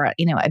or,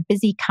 a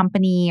busy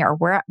company or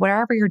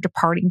wherever you're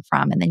departing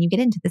from. And then you get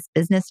into this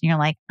business and you're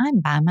like, I'm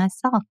by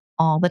myself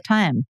all the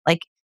time, like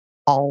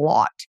a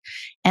lot.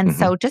 And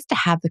so just to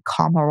have the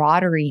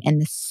camaraderie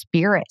and the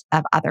spirit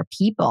of other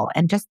people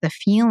and just the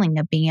feeling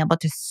of being able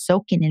to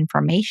soak in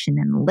information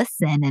and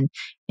listen and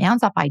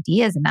bounce off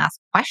ideas and ask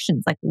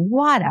questions, like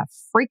what a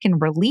freaking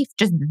relief.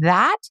 Just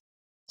that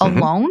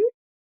alone.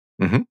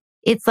 Mm-hmm.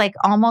 It's like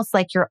almost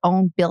like your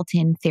own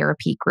built-in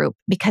therapy group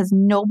because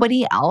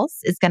nobody else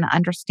is going to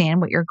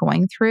understand what you're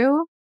going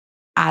through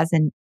as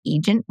an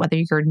agent, whether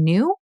you're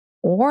new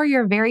or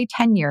you're very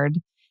tenured,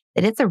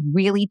 that it's a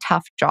really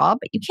tough job,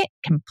 but you can't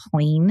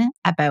complain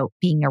about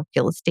being a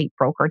real estate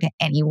broker to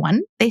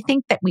anyone. They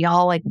think that we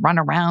all run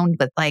around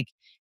with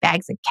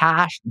bags of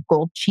cash and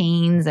gold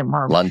chains and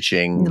we're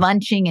lunching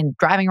and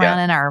driving around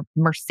in our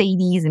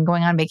Mercedes and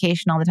going on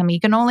vacation all the time.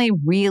 You can only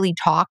really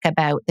talk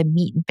about the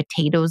meat and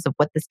potatoes of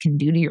what this can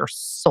do to your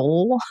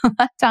soul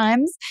at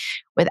times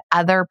with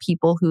other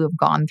people who have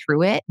gone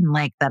through it. And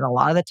that a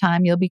lot of the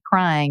time you'll be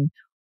crying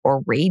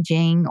or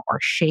raging or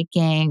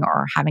shaking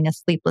or having a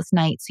sleepless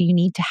night. So you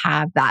need to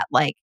have that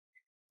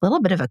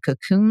little bit of a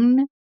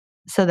cocoon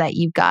so that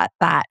you've got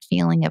that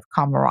feeling of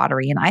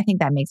camaraderie. And I think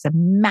that makes a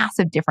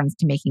massive difference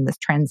to making this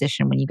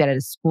transition when you get out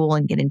of school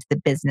and get into the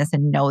business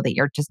and know that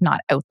you're just not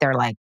out there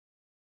like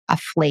a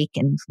flake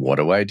and what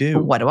do I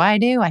do? What do I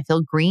do? I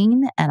feel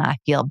green and I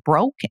feel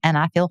broke and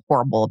I feel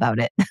horrible about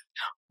it.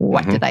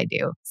 What did I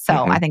do? So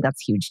I think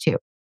that's huge too.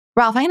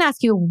 Ralph, I'm going to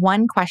ask you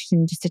one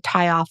question just to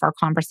tie off our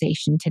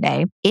conversation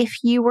today. If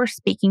you were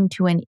speaking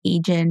to an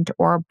agent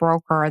or a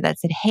broker that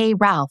said, hey,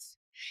 Ralph,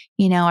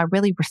 I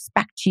really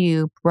respect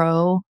you,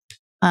 bro.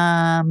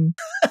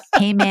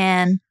 Hey,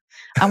 man,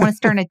 I want to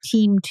start a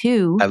team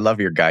too. I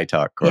love your guy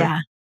talk, Corey.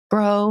 Yeah,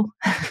 bro.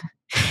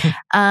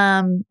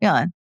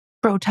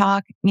 Bro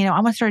talk. I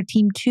want to start a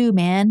team too,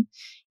 man.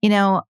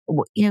 Can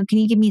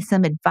you give me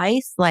some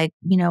advice?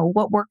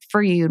 What worked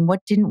for you and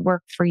what didn't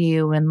work for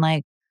you? And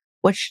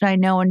what should I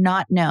know and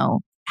not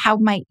know? How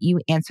might you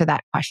answer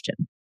that question?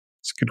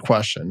 It's a good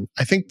question.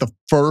 I think the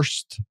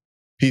first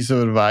piece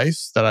of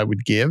advice that I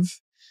would give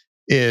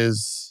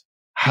is,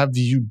 have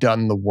you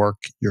done the work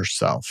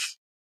yourself?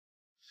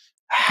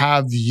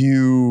 Have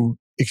you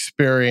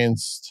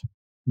experienced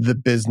the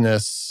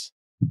business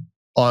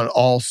on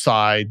all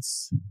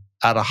sides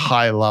at a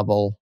high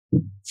level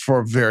for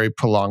a very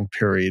prolonged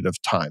period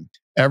of time?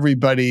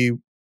 Everybody,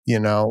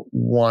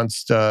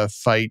 wants to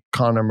fight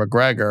Conor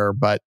McGregor,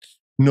 but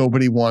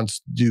nobody wants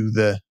to do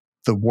the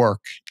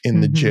work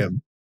in the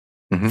gym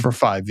for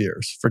 5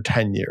 years, for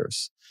 10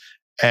 years.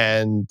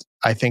 And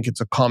I think it's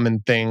a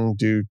common thing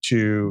due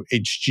to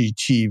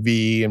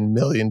HGTV and $1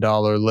 million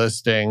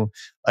listing.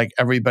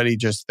 Everybody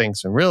just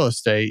thinks in real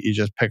estate, you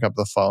just pick up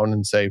the phone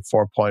and say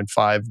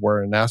 4.5,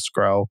 we're in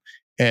escrow,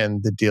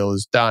 and the deal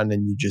is done,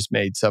 and you just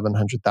made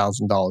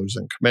 $700,000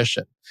 in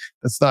commission.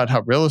 That's not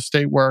how real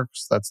estate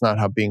works. That's not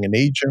how being an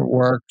agent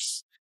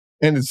works.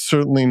 And it's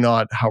certainly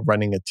not how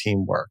running a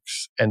team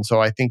works. And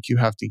so I think you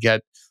have to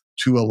get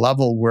to a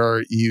level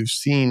where you've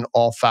seen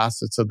all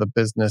facets of the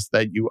business,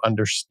 that you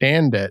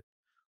understand it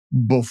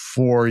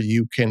before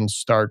you can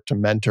start to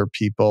mentor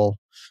people,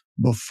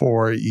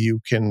 before you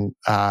can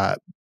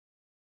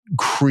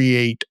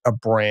create a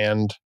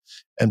brand,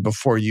 and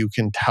before you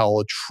can tell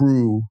a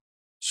true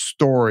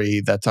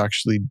story that's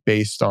actually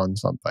based on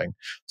something.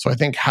 So I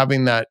think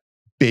having that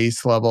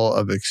base level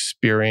of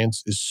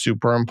experience is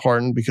super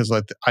important, because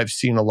I've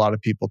seen a lot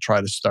of people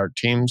try to start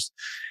teams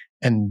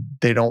and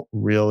they don't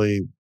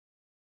really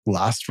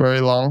last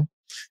very long.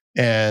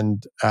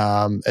 And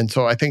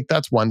so I think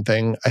that's one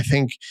thing. I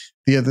think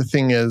the other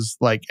thing is,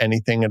 like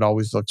anything, it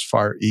always looks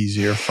far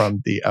easier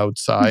from the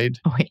outside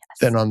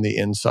than on the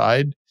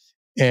inside.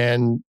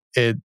 And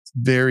it's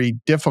very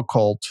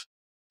difficult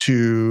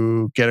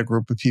to get a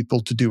group of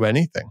people to do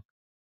anything.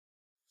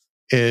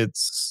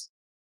 It's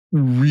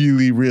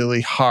really,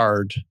 really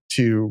hard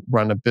to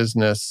run a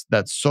business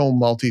that's so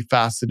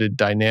multifaceted,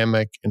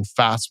 dynamic, and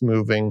fast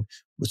moving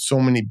with so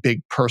many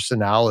big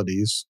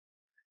personalities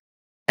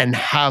and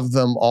have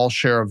them all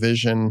share a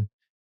vision,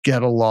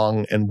 get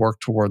along, and work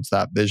towards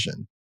that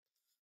vision.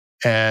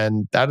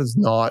 And that is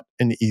not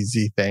an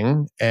easy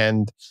thing.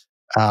 And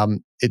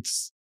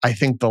it's, I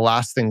think, the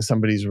last thing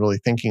somebody's really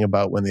thinking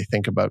about when they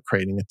think about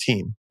creating a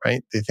team,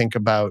 right? They think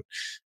about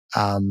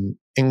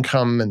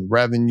income and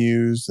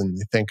revenues, and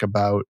they think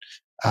about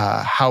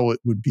how it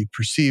would be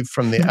perceived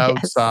from the Yes.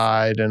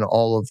 outside and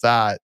all of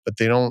that, but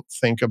they don't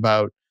think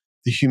about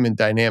the human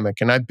dynamic.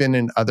 And I've been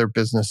in other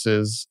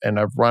businesses and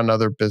I've run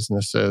other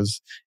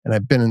businesses and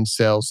I've been in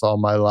sales all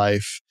my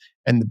life.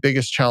 And the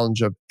biggest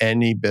challenge of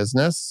any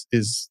business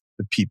is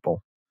the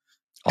people.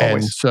 Always.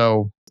 And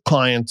so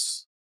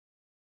clients,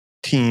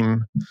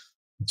 team.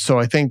 So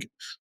I think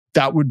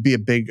that would be a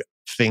big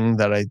thing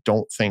that I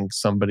don't think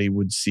somebody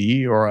would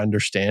see or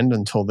understand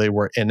until they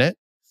were in it.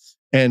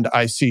 And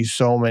I see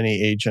so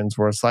many agents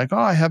where it's like, oh,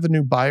 I have a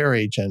new buyer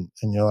agent.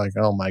 And you're like,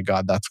 oh my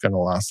God, that's going to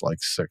last like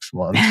 6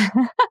 months.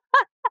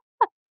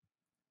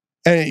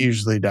 And it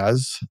usually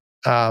does.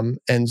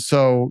 And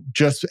so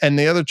and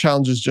the other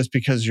challenge is just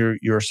because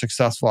you're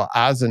successful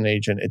as an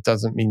agent, it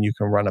doesn't mean you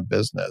can run a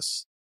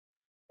business.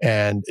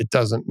 And it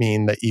doesn't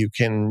mean that you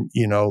can,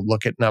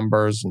 look at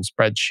numbers and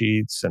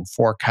spreadsheets and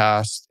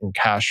forecasts and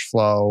cash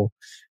flow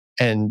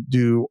and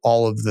do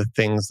all of the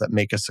things that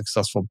make a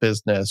successful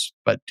business,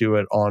 but do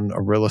it on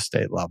a real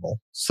estate level.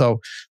 So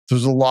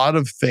there's a lot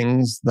of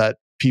things that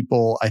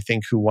people, I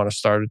think, who want to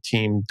start a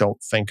team don't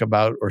think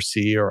about or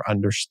see or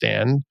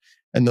understand.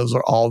 And those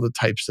are all the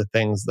types of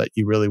things that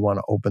you really want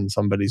to open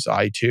somebody's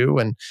eye to.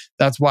 And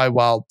that's why,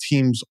 while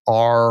teams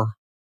are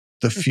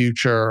the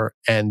future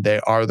and they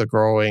are the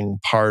growing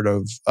part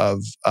of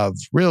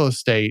real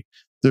estate,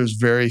 there's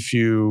very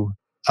few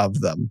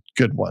of them,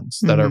 good ones,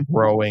 that are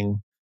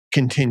growing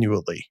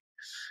continually.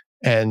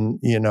 And,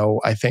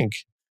 I think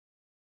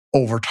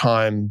over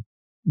time,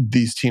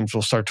 these teams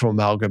will start to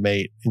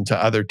amalgamate into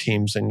other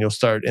teams. And you'll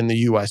start in the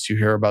US, you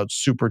hear about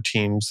super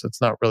teams. That's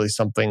not really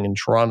something in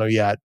Toronto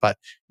yet, but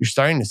you're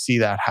starting to see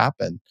that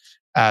happen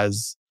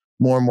as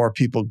more and more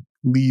people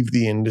leave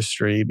the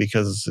industry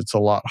because it's a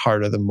lot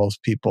harder than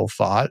most people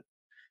thought.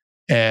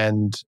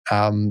 And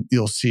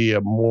you'll see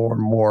a more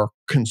and more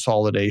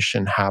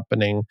consolidation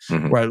happening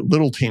where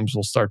little teams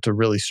will start to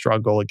really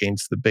struggle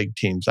against the big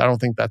teams. I don't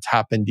think that's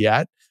happened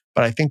yet,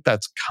 but I think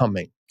that's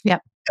coming.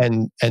 Yep.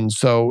 And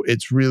so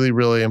it's really,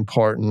 really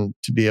important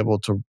to be able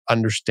to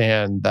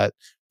understand that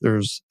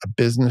there's a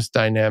business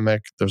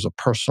dynamic, there's a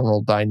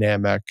personal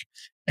dynamic,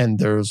 and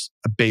there's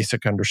a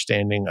basic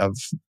understanding of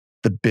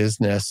the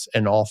business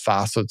and all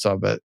facets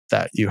of it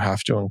that you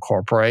have to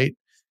incorporate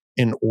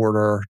in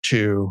order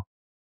to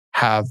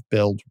have,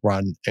 build,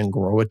 run, and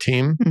grow a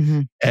team.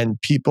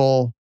 And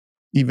people,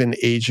 even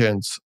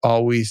agents,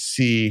 always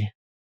see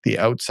the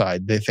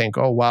outside. They think,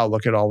 oh, wow,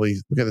 look at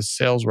the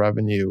sales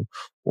revenue,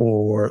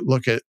 or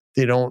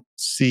they don't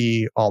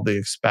see all the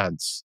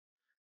expense.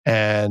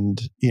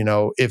 And,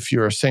 if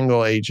you're a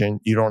single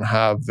agent, you don't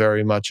have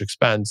very much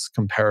expense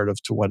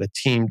comparative to what a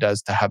team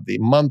does to have the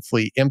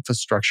monthly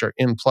infrastructure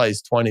in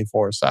place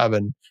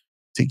 24/7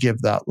 to give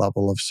that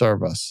level of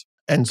service.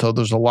 And so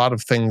there's a lot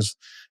of things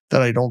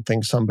that I don't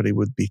think somebody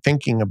would be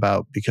thinking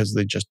about because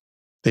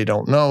they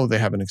don't know, they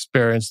haven't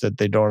experienced it,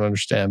 they don't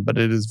understand, but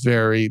it is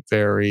very,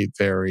 very,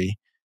 very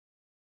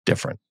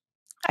different.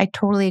 I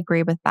totally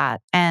agree with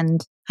that.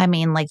 And I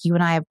mean, like, you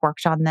and I have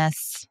worked on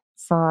this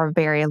for a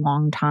very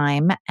long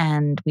time,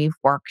 and we've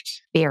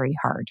worked very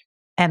hard.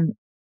 And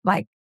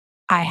like,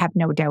 I have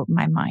no doubt in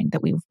my mind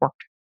that we've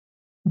worked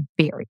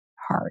very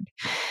hard.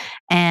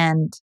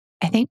 And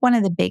I think one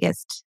of the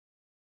biggest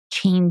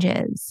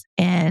changes,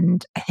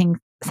 and I think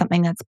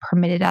something that's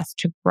permitted us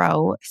to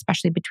grow,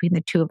 especially between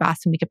the two of us,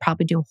 and we could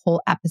probably do a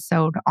whole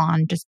episode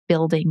on just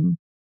building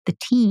the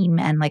team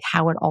and like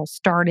how it all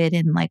started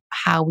and like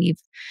how we've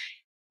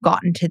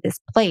gotten to this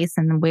place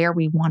and where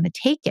we want to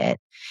take it,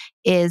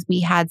 is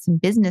we had some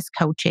business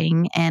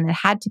coaching, and it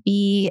had to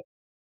be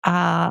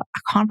a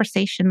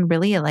conversation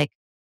really like,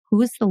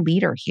 who's the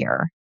leader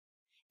here?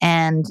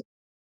 And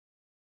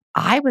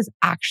I was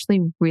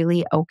actually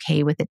really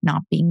okay with it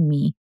not being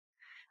me.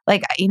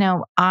 Like,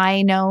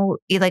 I know,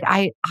 like,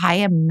 I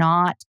am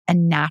not a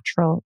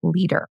natural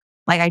leader.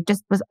 Like, I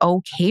just was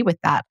okay with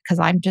that because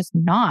I'm just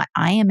not.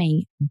 I am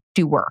a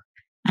doer.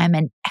 I'm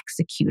an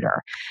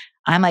executor.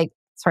 I'm like,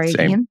 sorry,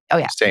 Same. Ian? Oh,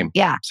 yeah. Same.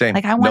 Yeah. Same.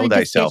 Like, I want to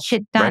just get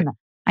shit done. Right?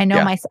 I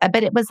know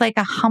but it was like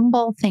a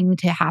humble thing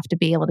to have to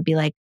be able to be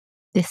like,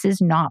 this is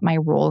not my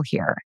role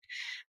here.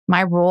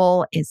 My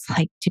role is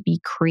like to be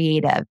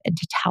creative and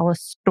to tell a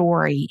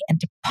story and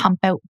to pump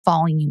out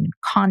volume and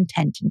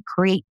content and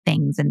create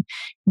things and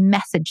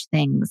message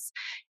things,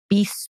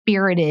 be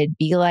spirited,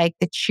 be like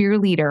the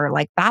cheerleader.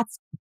 Like, that's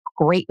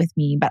great with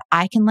me, but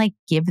I can like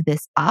give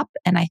this up.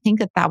 And I think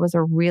that was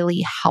a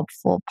really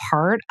helpful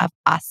part of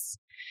us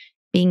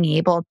being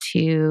able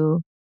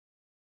to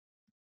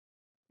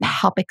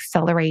help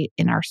accelerate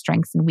in our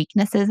strengths and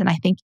weaknesses. And I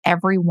think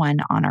everyone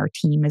on our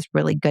team is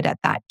really good at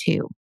that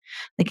too.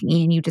 Like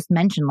Ian, you just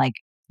mentioned, like,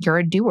 you're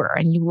a doer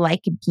and you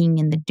like being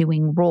in the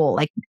doing role.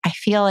 Like, I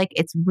feel like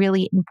it's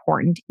really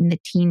important in the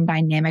team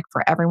dynamic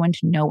for everyone to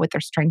know what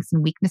their strengths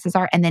and weaknesses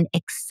are and then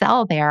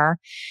excel there,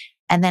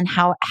 and then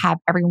have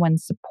everyone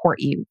support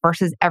you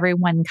versus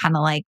everyone kind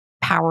of like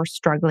power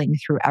struggling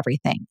through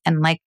everything.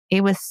 And like,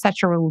 it was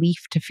such a relief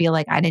to feel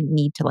like I didn't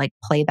need to like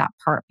play that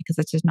part because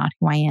it's just not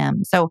who I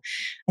am. So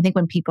I think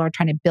when people are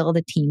trying to build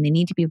a team, they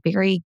need to be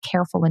very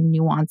careful and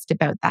nuanced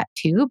about that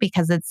too,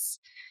 because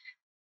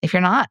if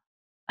you're not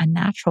a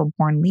natural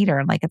born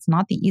leader, like, it's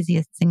not the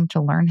easiest thing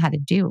to learn how to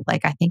do.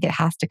 Like, I think it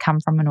has to come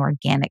from an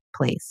organic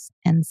place.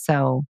 And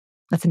so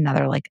that's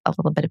another, like, a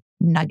little bit of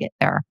nugget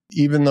there.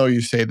 Even though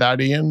you say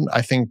that, Ian,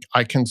 I think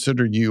I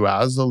consider you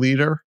as a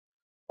leader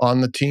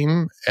on the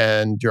team,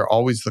 and you're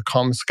always the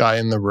calmest guy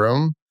in the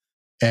room,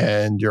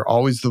 and you're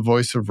always the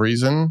voice of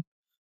reason.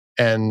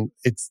 And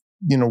it's,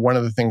 one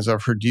of the things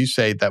I've heard you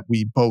say that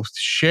we both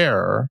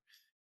share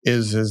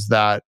is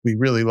that we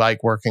really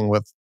like working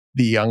with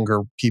the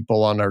younger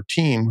people on our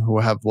team who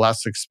have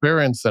less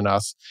experience than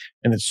us.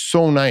 And it's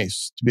so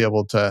nice to be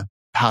able to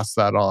pass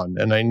that on.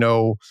 And I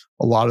know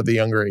a lot of the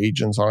younger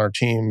agents on our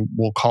team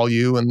will call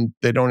you and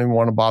they don't even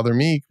want to bother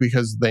me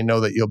because they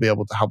know that you'll be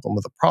able to help them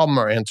with a problem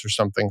or answer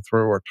something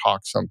through or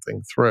talk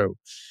something through.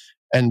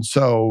 And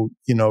so,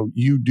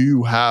 you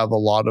do have a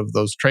lot of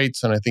those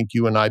traits. And I think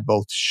you and I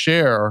both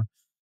share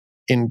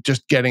in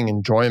just getting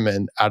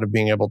enjoyment out of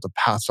being able to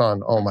pass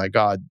on, oh my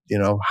God,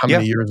 how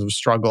many years of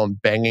struggle and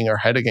banging our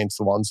head against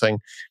the wall and saying,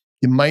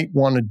 you might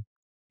want to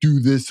do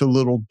this a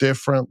little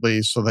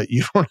differently so that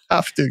you don't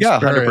have to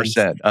experience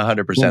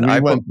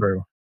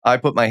 100%. I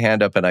put my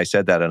hand up and I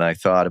said that, and I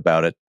thought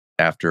about it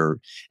after,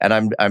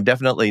 and I'm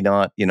definitely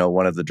not,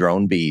 one of the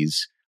drone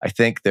bees. I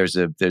think there's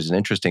an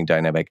interesting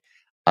dynamic.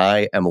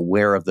 I am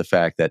aware of the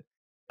fact that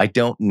I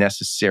don't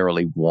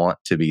necessarily want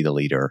to be the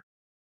leader,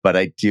 but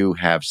I do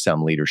have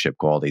some leadership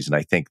qualities. And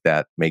I think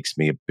that makes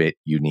me a bit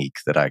unique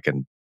that I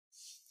can.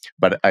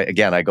 But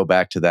I go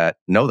back to that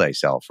know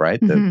thyself, right?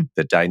 Mm-hmm.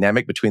 The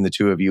dynamic between the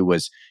two of you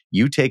was,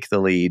 you take the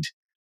lead,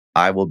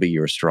 I will be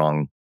your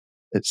strong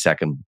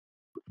second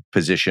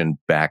position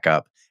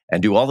backup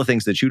and do all the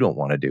things that you don't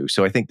want to do.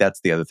 So I think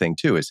that's the other thing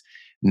too, is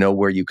know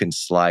where you can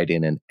slide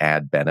in and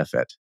add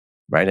benefit,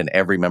 right? And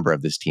every member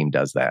of this team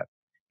does that.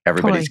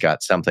 Everybody's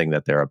got something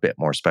that they're a bit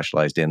more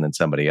specialized in than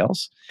somebody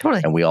else.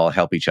 Totally. And we all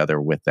help each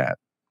other with that.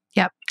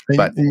 Yep.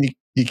 But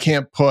you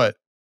can't put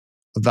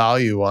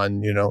value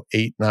on,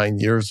 8-9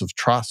 years of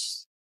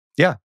trust.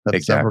 Yeah,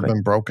 that's never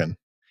been broken.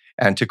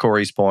 And to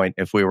Corey's point,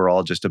 if we were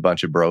all just a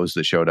bunch of bros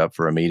that showed up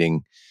for a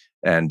meeting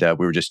and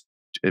we were just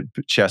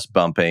chest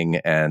bumping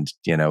and,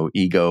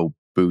 ego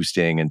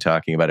boosting and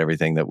talking about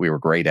everything that we were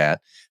great at,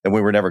 then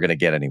we were never going to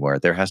get anywhere.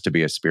 There has to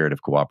be a spirit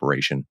of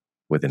cooperation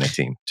within a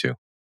team too.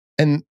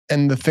 And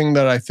the thing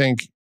that I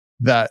think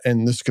that,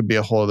 and this could be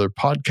a whole other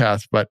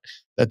podcast, but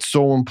that's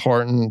so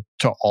important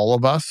to all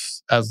of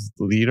us as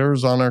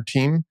leaders on our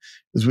team,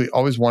 is we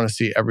always want to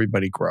see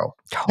everybody grow.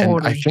 Totally.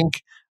 And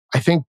I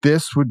think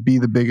this would be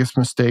the biggest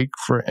mistake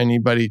for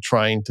anybody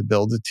trying to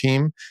build a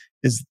team,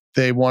 is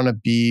they want to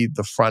be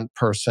the front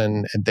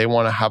person and they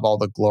want to have all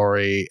the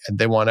glory and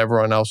they want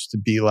everyone else to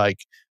be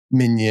like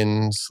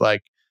minions.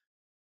 Like,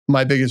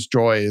 my biggest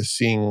joy is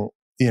seeing,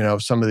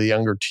 some of the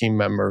younger team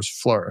members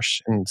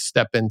flourish and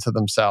step into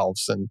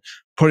themselves and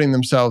putting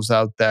themselves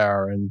out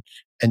there and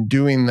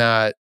doing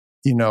that.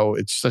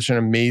 It's such an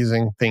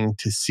amazing thing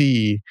to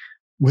see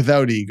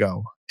without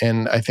ego.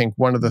 And I think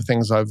one of the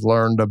things I've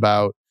learned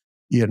about,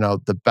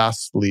 the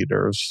best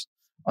leaders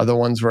are the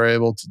ones who are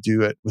able to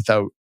do it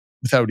without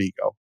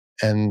ego.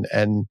 And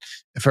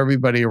if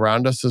everybody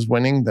around us is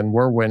winning, then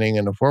we're winning.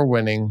 And if we're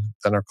winning,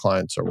 then our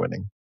clients are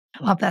winning.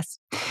 I love this.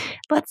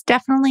 Let's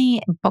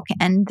definitely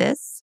bookend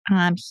this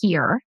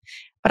here.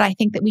 But I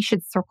think that we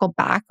should circle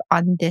back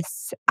on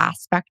this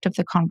aspect of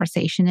the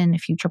conversation in a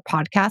future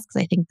podcast, because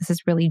I think this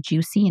is really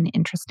juicy and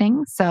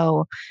interesting.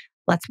 So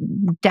let's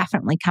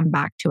definitely come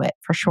back to it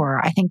for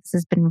sure. I think this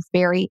has been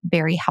very,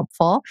 very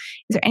helpful.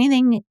 Is there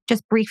anything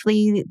just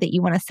briefly that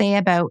you want to say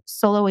about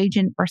solo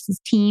agent versus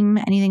team?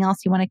 Anything else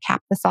you want to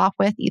cap this off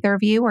with, either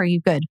of you? Or are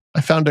you good?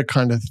 I found it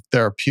kind of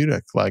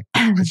therapeutic. Like,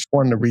 I just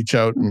wanted to reach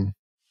out and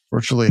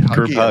virtually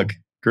hug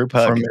Group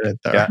hug for a minute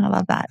there. Yeah. I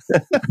love that.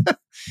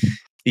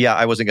 Yeah,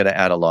 I wasn't going to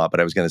add a lot,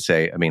 but I was going to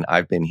say,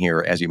 I've been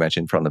here, as you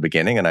mentioned, from the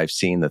beginning, and I've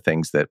seen the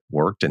things that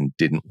worked and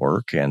didn't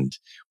work and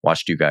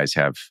watched you guys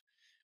have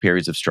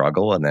periods of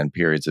struggle and then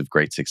periods of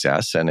great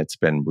success. And it's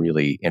been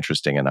really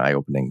interesting and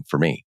eye-opening for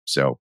me.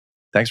 So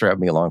thanks for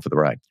having me along for the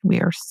ride.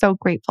 We are so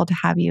grateful to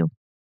have you.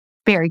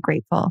 Very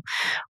grateful.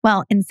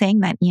 Well, in saying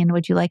that, Ian,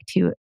 would you like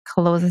to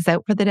close us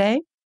out for the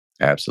day?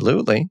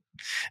 Absolutely.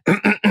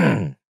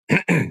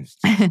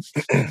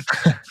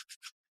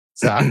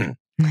 Zach?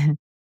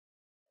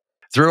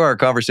 Through our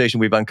conversation,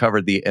 we've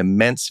uncovered the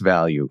immense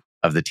value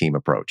of the team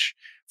approach.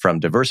 From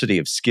diversity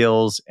of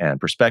skills and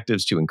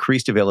perspectives to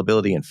increased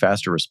availability and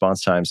faster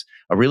response times,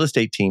 a real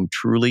estate team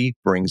truly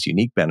brings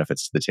unique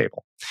benefits to the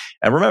table.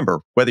 And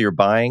remember, whether you're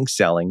buying,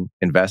 selling,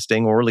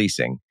 investing, or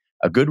leasing,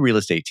 a good real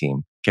estate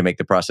team can make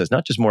the process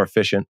not just more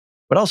efficient,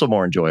 but also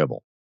more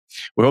enjoyable.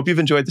 We hope you've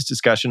enjoyed this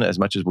discussion as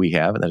much as we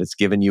have, and that it's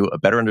given you a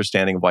better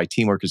understanding of why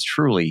teamwork is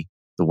truly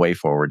the way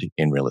forward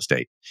in real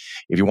estate.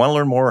 If you want to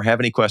learn more or have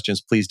any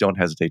questions, please don't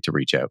hesitate to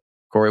reach out.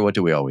 Corey, what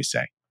do we always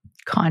say?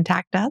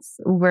 Contact us.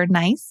 We're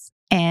nice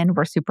and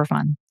we're super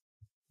fun.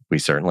 We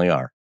certainly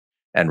are.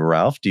 And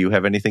Ralph, do you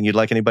have anything you'd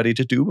like anybody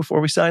to do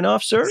before we sign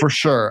off, sir? For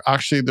sure.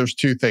 Actually, there's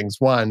two things.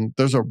 One,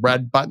 there's a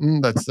red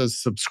button that says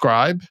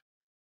subscribe.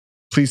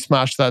 Please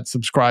smash that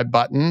subscribe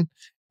button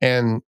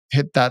and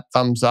hit that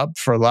thumbs up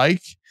for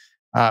like.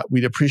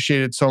 We'd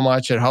appreciate it so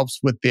much. It helps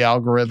with the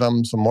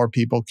algorithm so more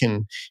people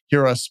can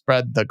hear us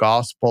spread the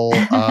gospel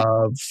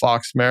of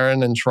Fox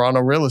Marin and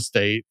Toronto real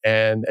estate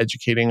and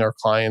educating our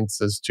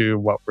clients as to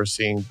what we're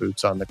seeing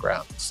boots on the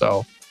ground.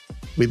 So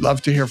we'd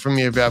love to hear from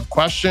you if you have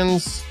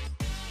questions.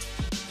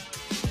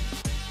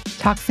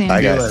 Talk soon.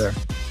 Bye, See you guys. later.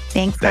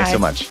 Thanks, guys. Thanks so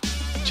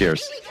much.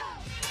 Cheers.